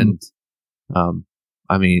 And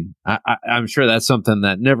I mean, I'm sure that's something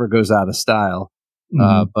that never goes out of style.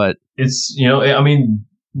 But it's I mean,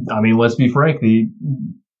 let's be frank. The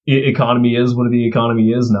economy is what the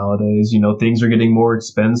economy is nowadays. Things are getting more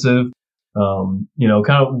expensive. Kind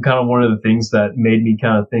of one of the things that made me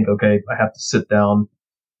kind of think, okay, I have to sit down.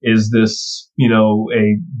 Is this,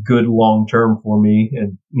 a good long term for me?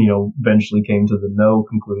 And, eventually came to the no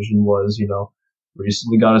conclusion was,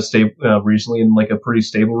 recently recently in like a pretty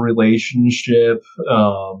stable relationship,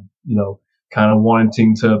 kind of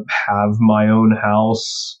wanting to have my own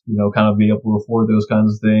house, kind of be able to afford those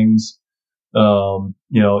kinds of things.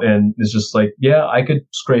 And it's just like, yeah, I could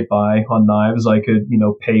scrape by on knives. I could,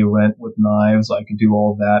 pay rent with knives. I could do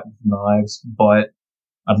all that with knives, but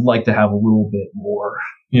I'd like to have a little bit more.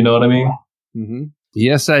 You know what I mean? Mm-hmm.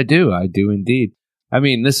 Yes, I do. I do indeed. I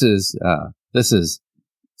mean, this is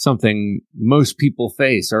something most people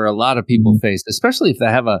face, or a lot of people face, especially if they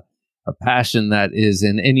have a passion that is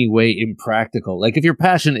in any way impractical. Like if your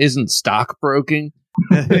passion isn't stockbroking,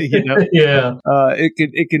 yeah,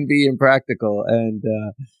 it can be impractical. And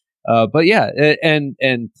but yeah,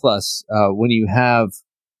 and plus when you have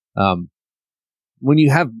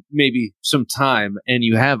maybe some time and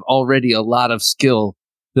you have already a lot of skill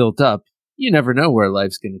built up, you never know where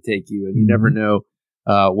life's going to take you, and you never know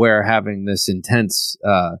where having this intense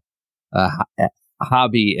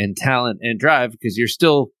hobby and talent and drive, because you're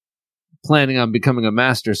still planning on becoming a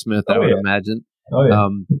master smith, I would imagine. Oh, yeah.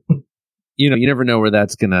 You never know where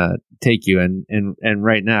that's going to take you, and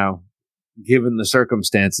right now, given the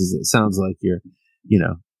circumstances, it sounds like you're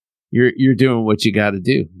doing what you got to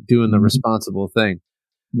do, doing the responsible thing.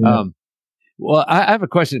 Yeah. Well, I have a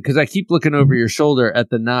question, because I keep looking over your shoulder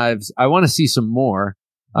at the knives. I want to see some more,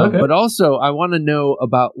 but also I want to know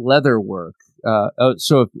about leather work.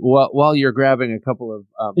 So while you're grabbing a couple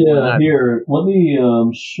of here, let me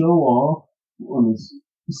show off.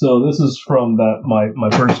 So this is from my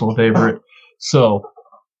personal favorite. So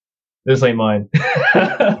this ain't mine.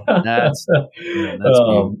 That's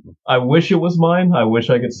beautiful. I wish it was mine. I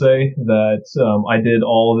wish I could say that I did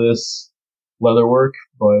all this leather work,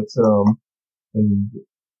 but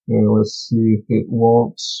let's see if it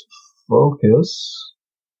won't focus.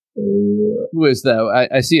 Who is that?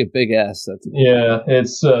 I see a big S.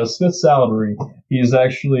 It's Smith Salaberry. He's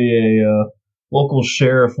actually a local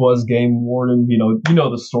sheriff, was game warden. You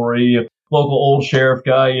know the story. Local old sheriff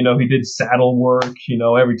guy. He did saddle work.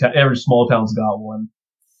 Every small town's got one.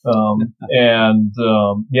 I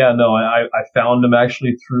found him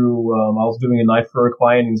actually through. I was doing a knife for a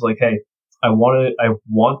client. And he's like, "Hey, I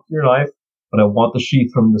want your knife, but I want the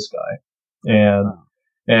sheath from this guy."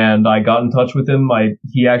 And I got in touch with him.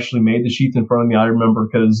 He actually made the sheath in front of me. I remember,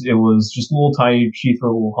 because it was just a little tiny sheath for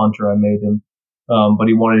a little hunter I made him. But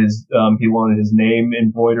he wanted his name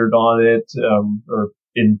embroidered on it, or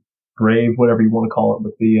engraved, whatever you want to call it,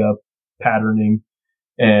 with the patterning.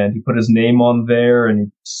 And he put his name on there, and he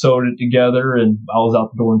sewed it together. And I was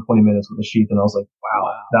out the door in 20 minutes with a sheath, and I was like,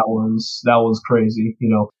 wow, that was crazy.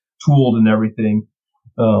 Tooled and everything.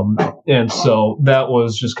 And so that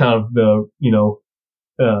was just kind of the,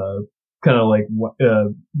 kind of like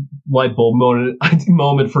light bulb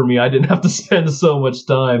moment for me. I didn't have to spend so much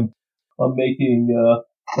time on making the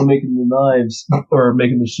knives or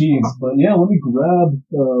making the sheaths. But yeah, let me grab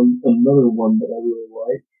another one that I really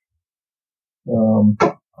like.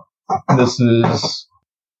 This is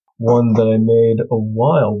one that I made a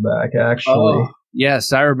while back, actually. Oh,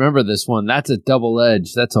 yes, I remember this one. That's a double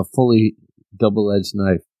edge. That's a fully double-edged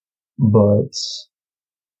knife. But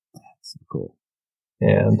that's cool.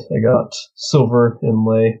 And I got silver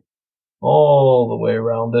inlay all the way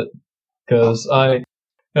around it, because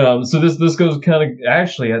so this goes kind of,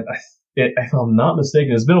 actually, if I'm not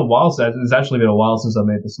mistaken, it's actually been a while since I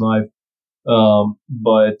made this knife.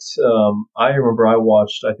 But I remember I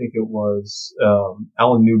watched, I think it was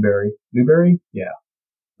Alan Newberry, yeah.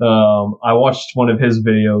 I watched one of his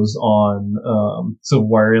videos on silver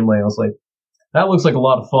wire inlay. I was like, that looks like a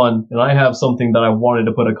lot of fun, and I have something that I wanted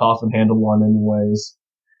to put a coffin handle on anyways.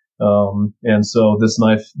 And so this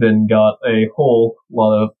knife then got a whole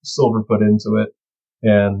lot of silver put into it.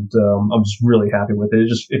 And I'm just really happy with it.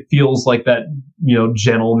 It feels like that,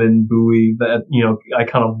 gentleman Bowie that, I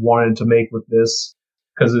kind of wanted to make with this,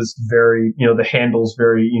 because it's very, the handle's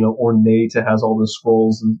very, ornate. It has all the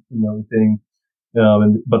scrolls and everything.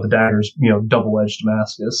 But the dagger's, double-edged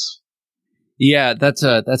Damascus. Yeah, that's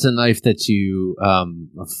a knife that you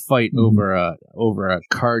fight over a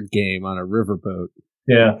card game on a riverboat.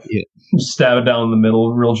 Yeah. Stab it down the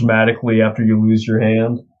middle real dramatically after you lose your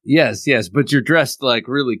hand. Yes, but you're dressed like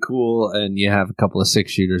really cool, and you have a couple of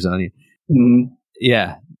 6-shooters on you. Mm-hmm.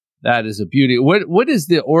 Yeah, that is a beauty. What is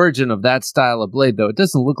the origin of that style of blade, though? It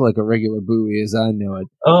doesn't look like a regular Bowie as I know it.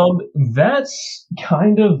 That's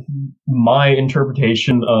kind of my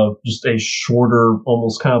interpretation of just a shorter,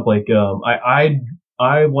 almost kind of like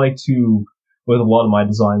I like to, with a lot of my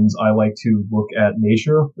designs, I like to look at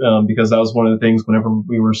nature, because that was one of the things whenever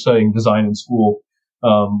we were studying design in school,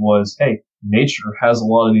 was, hey, nature has a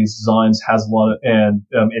lot of these designs, has a lot of, and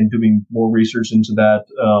doing more research into that,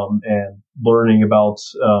 and learning about,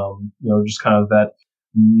 just kind of that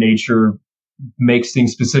nature makes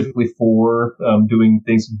things specifically for, doing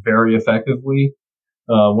things very effectively.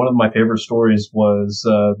 One of my favorite stories was,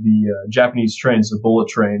 the Japanese trains, the bullet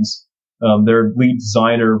trains. Their lead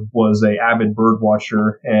designer was a avid bird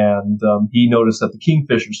watcher, and, he noticed that the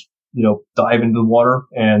kingfishers, dive into the water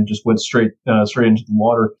and just went straight into the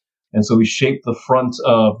water. And so he shaped the front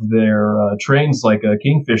of their trains like a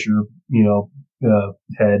kingfisher,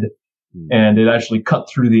 head, and it actually cut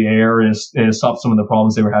through the air, and it stopped some of the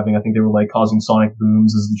problems they were having. I think they were like causing sonic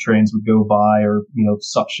booms as the trains would go by, or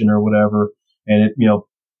suction or whatever, and it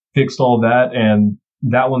fixed all that. And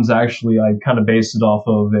that one's actually, I kind of based it off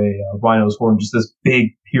of a rhino's horn, just this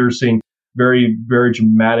big, piercing, very, very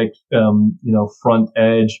dramatic, front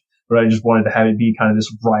edge. But I just wanted to have it be kind of this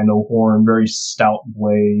rhino horn, very stout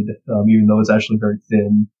blade, even though it's actually very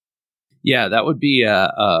thin. Yeah, that would be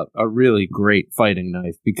a really great fighting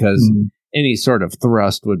knife, because any sort of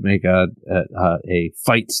thrust would make a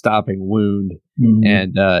fight-stopping wound,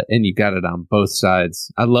 and you got it on both sides.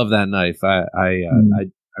 I love that knife.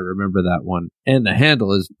 I remember that one, and the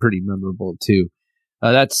handle is pretty memorable too.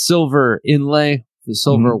 That's silver inlay, the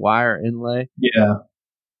silver wire inlay. Yeah.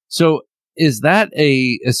 So, is that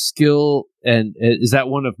a skill, and is that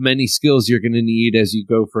one of many skills you're going to need as you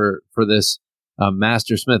go for this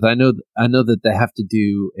master smith? I know that they have to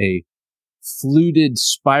do a fluted,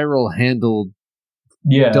 spiral handled,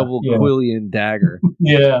 double quillion dagger.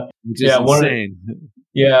 Which is insane.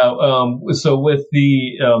 So with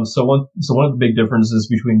the one of the big differences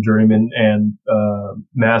between journeyman and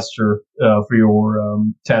master for your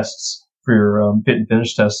tests, for your fit and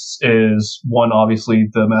finish tests, is one, obviously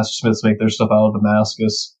the master smiths make their stuff out of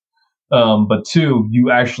Damascus, but two,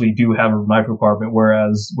 you actually do have a knife requirement,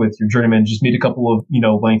 whereas with your journeyman, just meet a couple of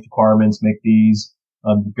length requirements, make these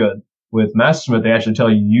good. With Mastersmith, they actually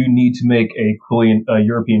tell you need to make a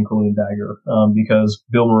European quillion dagger, because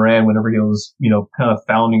Bill Moran, whenever he was, kind of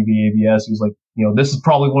founding the ABS, he was like, this is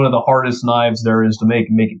probably one of the hardest knives there is to make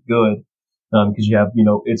and make it good. Because you have,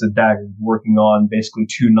 it's a dagger working on basically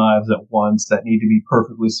two knives at once that need to be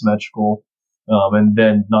perfectly symmetrical. And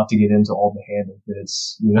then not to get into all the handle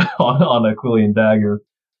bits, on a quillion dagger.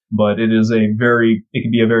 But it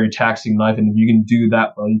can be a very taxing knife. And if you can do that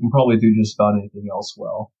well, you can probably do just about anything else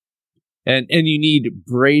well. And you need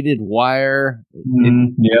braided wire,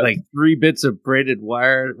 like 3 bits of braided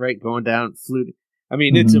wire, right, going down fluted. I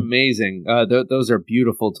mean, it's amazing. Those are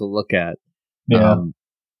beautiful to look at. Yeah.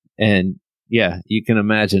 And yeah, you can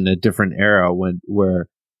imagine a different era where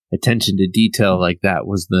attention to detail like that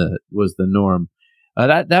was the norm.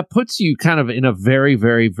 That puts you kind of in a very,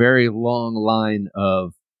 very, very long line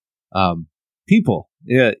of people,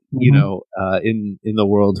 in the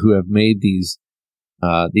world who have made these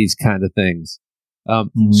kind of things.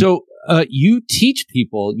 So you teach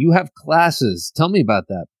people, you have classes. Tell me about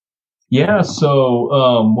that. Yeah. So,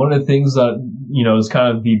 one of the things that, is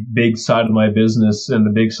kind of the big side of my business and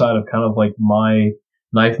the big side of kind of like my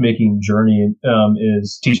knife making journey,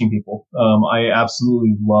 is teaching people. I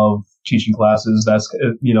absolutely love teaching classes. That's,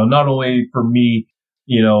 not only for me,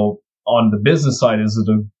 on the business side, is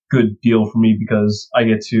it a good deal for me because I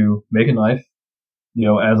get to make a knife,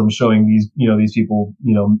 as I'm showing these people,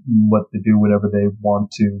 what to do whenever they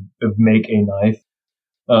want to make a knife.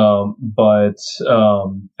 But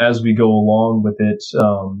as we go along with it,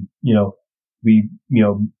 we,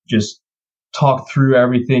 just talk through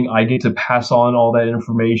everything. I get to pass on all that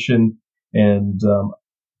information. And,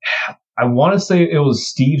 I want to say it was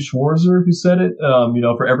Steve Schwarzer who said it.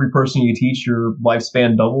 For every person you teach, your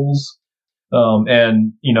lifespan doubles.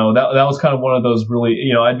 And, that was kind of one of those really,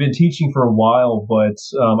 I'd been teaching for a while, but,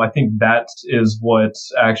 I think that is what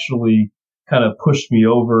actually kind of pushed me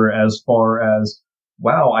over as far as,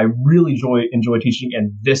 wow, I really enjoy teaching,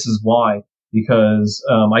 and this is why, because,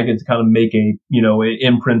 I get to kind of make an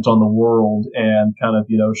imprint on the world and kind of,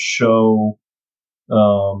 show,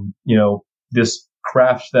 this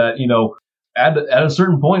craft that, at a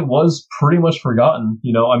certain point was pretty much forgotten.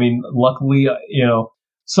 I mean, luckily,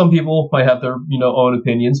 some people might have their, own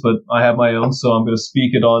opinions, but I have my own, so I'm going to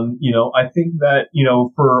speak it on, I think that,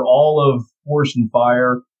 for all of Forged in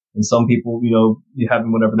Fire, and some people,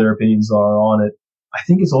 having whatever their opinions are on it, I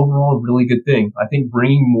think it's overall a really good thing. I think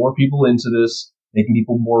bringing more people into this, making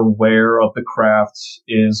people more aware of the craft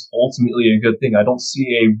is ultimately a good thing. I don't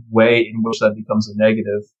see a way in which that becomes a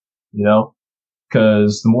negative,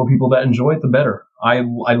 because the more people that enjoy it, the better. I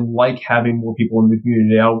like having more people in the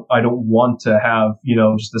community. I don't want to have,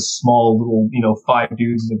 just this small little, 5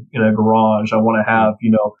 dudes in a garage. I want to have,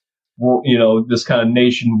 this kind of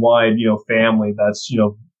nationwide, family that's,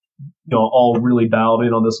 all really dialed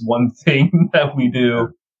in on this one thing that we do.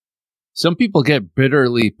 Some people get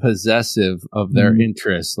bitterly possessive of their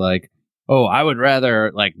interests. Like, oh, I would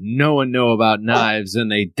rather no one know about knives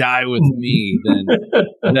and they die with me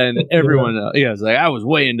than everyone else. Yeah, it's like I was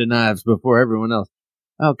way into knives before everyone else.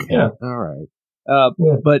 Okay, all right.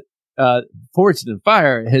 But Forged in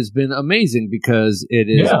Fire has been amazing because it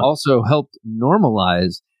has also helped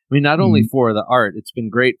normalize. I mean, not only for the art, it's been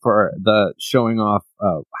great for the showing off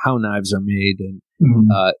how knives are made and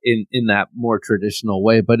in that more traditional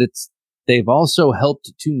way. But they've also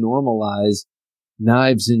helped to normalize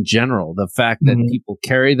knives in general. The fact that people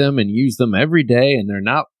carry them and use them every day, and they're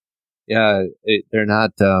not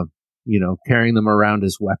carrying them around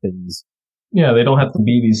as weapons. Yeah, they don't have to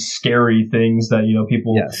be these scary things that,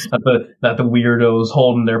 people, that the weirdos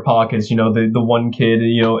hold in their pockets. The one kid,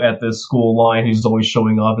 at the school line who's always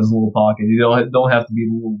showing off his little pocket. You don't have to be,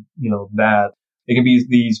 that. It can be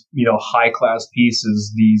these, high class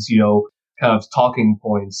pieces, these, kind of talking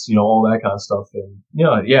points, all that kind of stuff. And,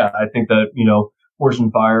 I think that, Forged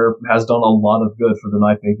in Fire has done a lot of good for the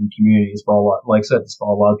knife making community. It's brought a lot, like I said, it's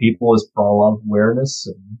brought a lot of people, it's brought a lot of awareness,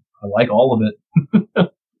 and I like all of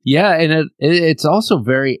it. Yeah, and it's also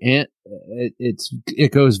very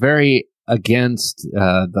it goes very against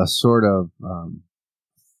the sort of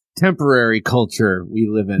temporary culture we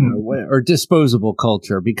live in, or disposable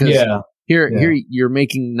culture. Because here you're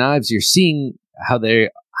making knives, you're seeing how they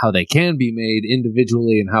can be made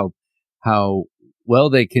individually and how well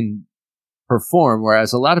they can perform.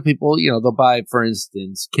 Whereas a lot of people, they'll buy, for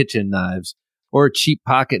instance, kitchen knives or cheap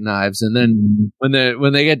pocket knives, and then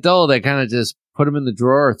when they get dull, they kind of just put them in the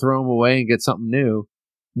drawer or throw them away and get something new.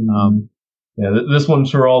 This one's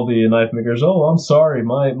for all the knife makers. Oh, I'm sorry,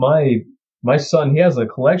 my son, he has a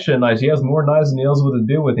collection of knives. He has more knives than he knows what to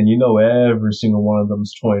do with, and every single one of them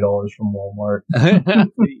is $20 from Walmart. But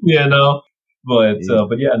yeah,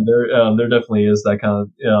 there definitely is that kind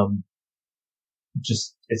of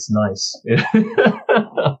just, it's nice.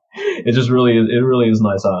 It just really is. It really is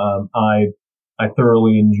nice. I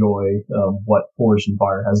thoroughly enjoy what Forged in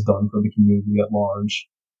Fire has done for the community at large.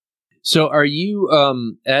 So, are you,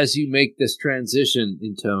 as you make this transition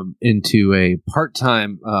into a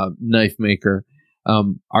part-time knife maker,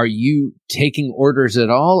 are you taking orders at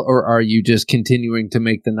all, or are you just continuing to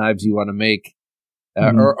make the knives you want to make?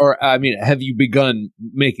 Or I mean, have you begun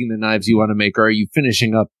making the knives you want to make, or are you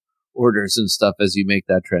finishing up orders and stuff as you make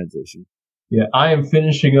that transition? Yeah, I am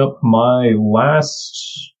finishing up my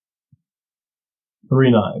last 3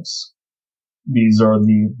 knives. These are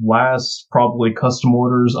the last probably custom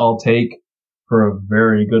orders I'll take for a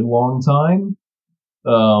very good long time.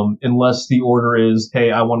 Unless the order is,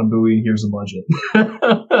 hey, I want a buoy and here's a budget.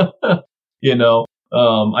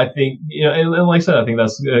 I think, and like I said, I think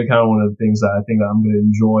that's kind of one of the things that I think I'm going to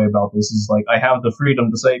enjoy about this is I have the freedom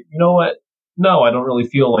to say, you know what? No, I don't really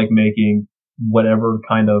feel like making whatever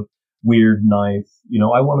kind of weird knife.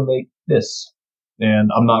 I want to make this.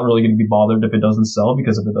 And I'm not really going to be bothered if it doesn't sell,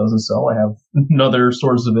 because if it doesn't sell, I have another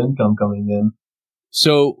source of income coming in.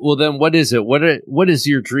 So, well, then what is it? What is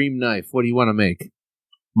your dream knife? What do you want to make?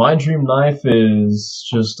 My dream knife is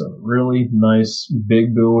just a really nice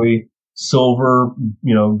big buoy, silver,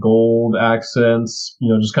 gold accents,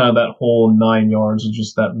 just kind of that whole 9 yards of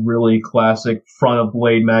just that really classic front of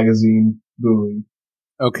blade magazine buoy.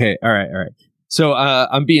 Okay. All right. So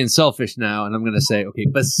I'm being selfish now, and I'm going to say, okay,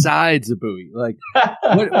 besides a buoy, what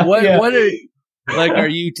are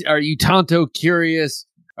you Tonto curious?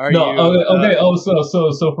 Okay. Oh,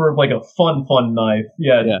 so for a fun knife,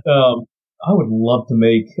 I would love to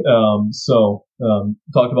make. So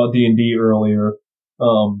talked about D&D earlier.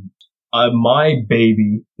 My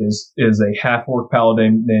baby is a half-orc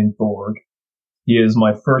paladin named Thorg. He is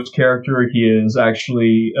my first character. He is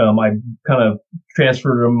actually, I kind of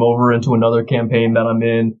transferred him over into another campaign that I'm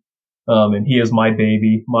in. And he is my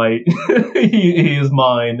baby. He is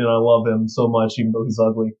mine, and I love him so much, even though he's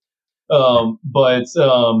ugly. But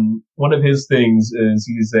one of his things is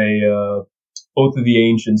he's a Oath of the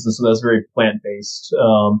Ancients, and so that's very plant-based.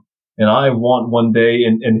 And I want one day,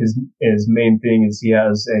 and his main thing is he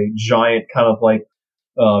has a giant kind of like,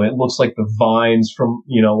 it looks like the vines from,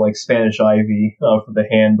 like Spanish ivy, for the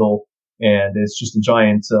handle, and it's just a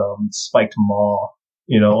giant, spiked maw,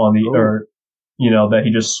 on the earth, that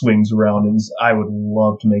he just swings around, and I would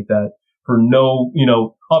love to make that for no,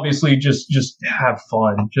 obviously just have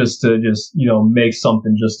fun, just to make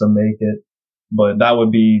something just to make it. But that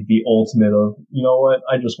would be the ultimate of, you know what,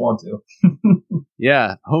 I just want to.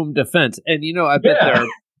 Yeah, home defense. And, I bet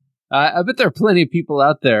there are plenty of people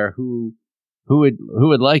out there who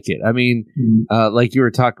would like it. I mean, like we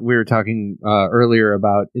were talking earlier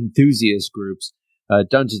about enthusiast groups,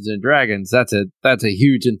 Dungeons and Dragons. That's a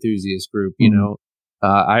huge enthusiast group.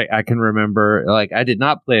 I can remember, like, I did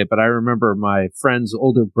not play it, but I remember my friend's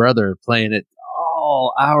older brother playing it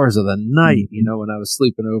all hours of the night. When I was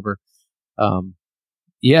sleeping over. I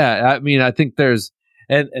mean, I think there's,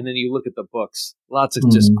 and then you look at the books, lots of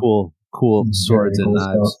just cool swords and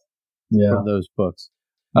knives from those books.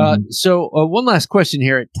 So one last question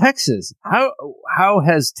here. Texas, how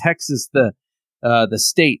has Texas, the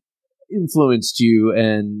state, influenced you,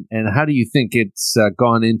 and how do you think it's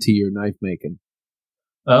gone into your knife making?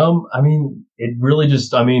 I mean, it really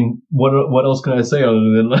just, what else can I say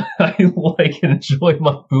other than I like and enjoy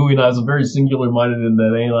my Bowie knives? I'm very singular minded in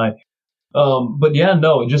that, ain't I? But yeah,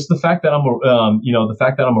 no, just the fact that I'm around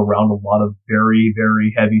a lot of very,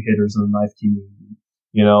 very heavy hitters in the knife community.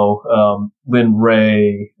 Lynn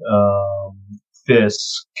Ray,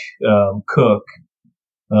 Fisk, Cook.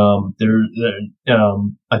 I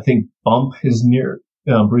think Bump is near,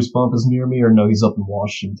 Bruce Bump is near me, or no, he's up in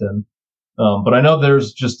Washington. But I know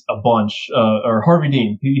there's just a bunch, or Harvey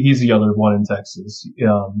Dean, he's the other one in Texas.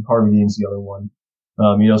 Harvey Dean's the other one.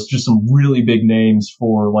 It's just some really big names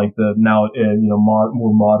for like the now,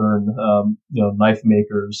 more modern, knife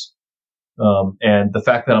makers. And the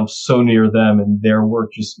fact that I'm so near them and their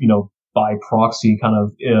work just, by proxy kind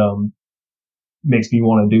of, makes me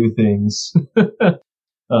want to do things.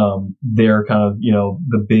 They're kind of,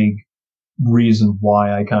 the big reason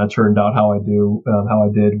why I kind of turned out how I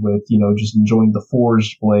did with, just enjoying the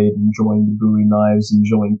forged blade, enjoying the Bowie knives,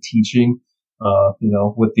 enjoying teaching.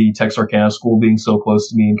 With the Texarkana school being so close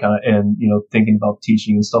to me and thinking about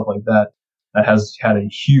teaching and stuff like that, that has had a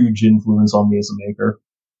huge influence on me as a maker.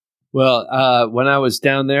 Well, when I was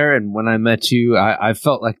down there and when I met you, I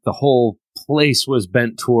felt like the whole place was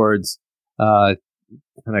bent towards, kind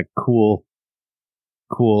of cool.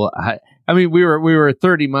 I mean, we were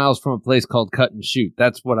 30 miles from a place called Cut and Shoot.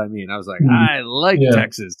 That's what I mean. I was like, I like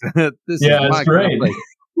Texas. This is my great. place.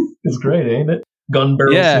 It's great, ain't it? Gun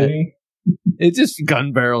Barrel City. It's just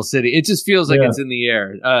Gun Barrel City. It just feels like it's in the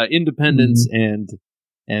air. Independence and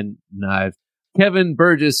knife. Kevin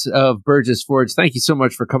Burgess of Burgess Forge, thank you so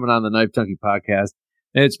much for coming on the Knife Junkie podcast.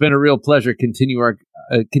 It's been a real pleasure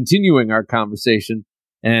continuing our conversation,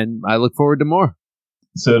 and I look forward to more.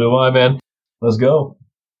 So do I, man. Let's go.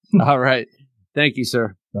 All right. Thank you,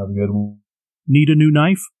 sir. Have a good one. Need a new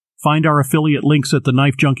knife? Find our affiliate links at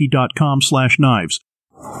thenifejunkie.com/knives.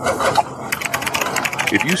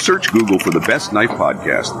 If you search Google for the best knife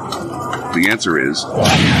podcast, the answer is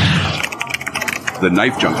the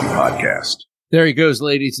Knife Junkie Podcast. There he goes,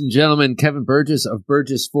 ladies and gentlemen. Kevin Burgess of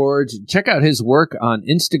Burgess Forge. Check out his work on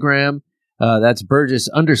Instagram. That's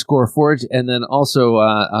Burgess_Forge. And then also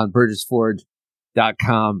on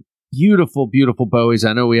BurgessForge.com. Beautiful, beautiful Bowies.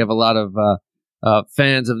 I know we have a lot of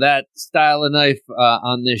fans of that style of knife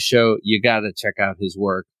on this show. You got to check out his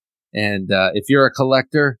work. And if you're a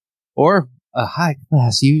collector or a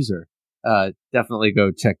high-class user, definitely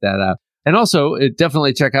go check that out. And also,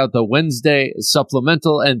 definitely check out the Wednesday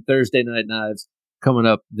supplemental and Thursday night knives coming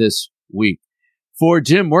up this week. For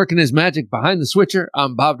Jim working his magic behind the switcher,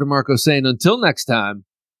 I'm Bob DeMarco saying until next time,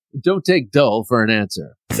 don't take dull for an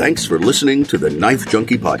answer. Thanks for listening to the Knife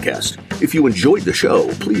Junkie Podcast. If you enjoyed the show,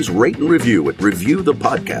 please rate and review at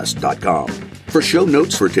reviewthepodcast.com. For show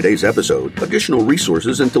notes for today's episode, additional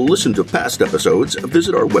resources, and to listen to past episodes,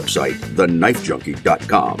 visit our website,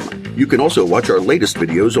 thenifejunkie.com. You can also watch our latest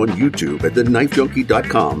videos on YouTube at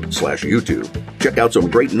thenifejunkie.com/YouTube. Check out some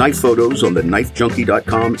great knife photos on the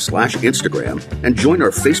knifejunkie.com/Instagram and join our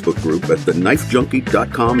Facebook group at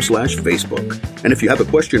thenifejunkie.com/Facebook. And if you have a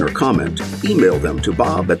question or comment, email them to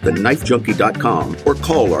bob@thenifejunkie.com or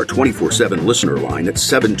call our 24/7 listener line at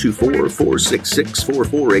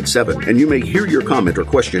 724-466-4487, and you may hear your comment or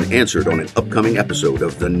question answered on an upcoming episode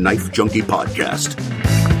of the Knife Junkie Podcast.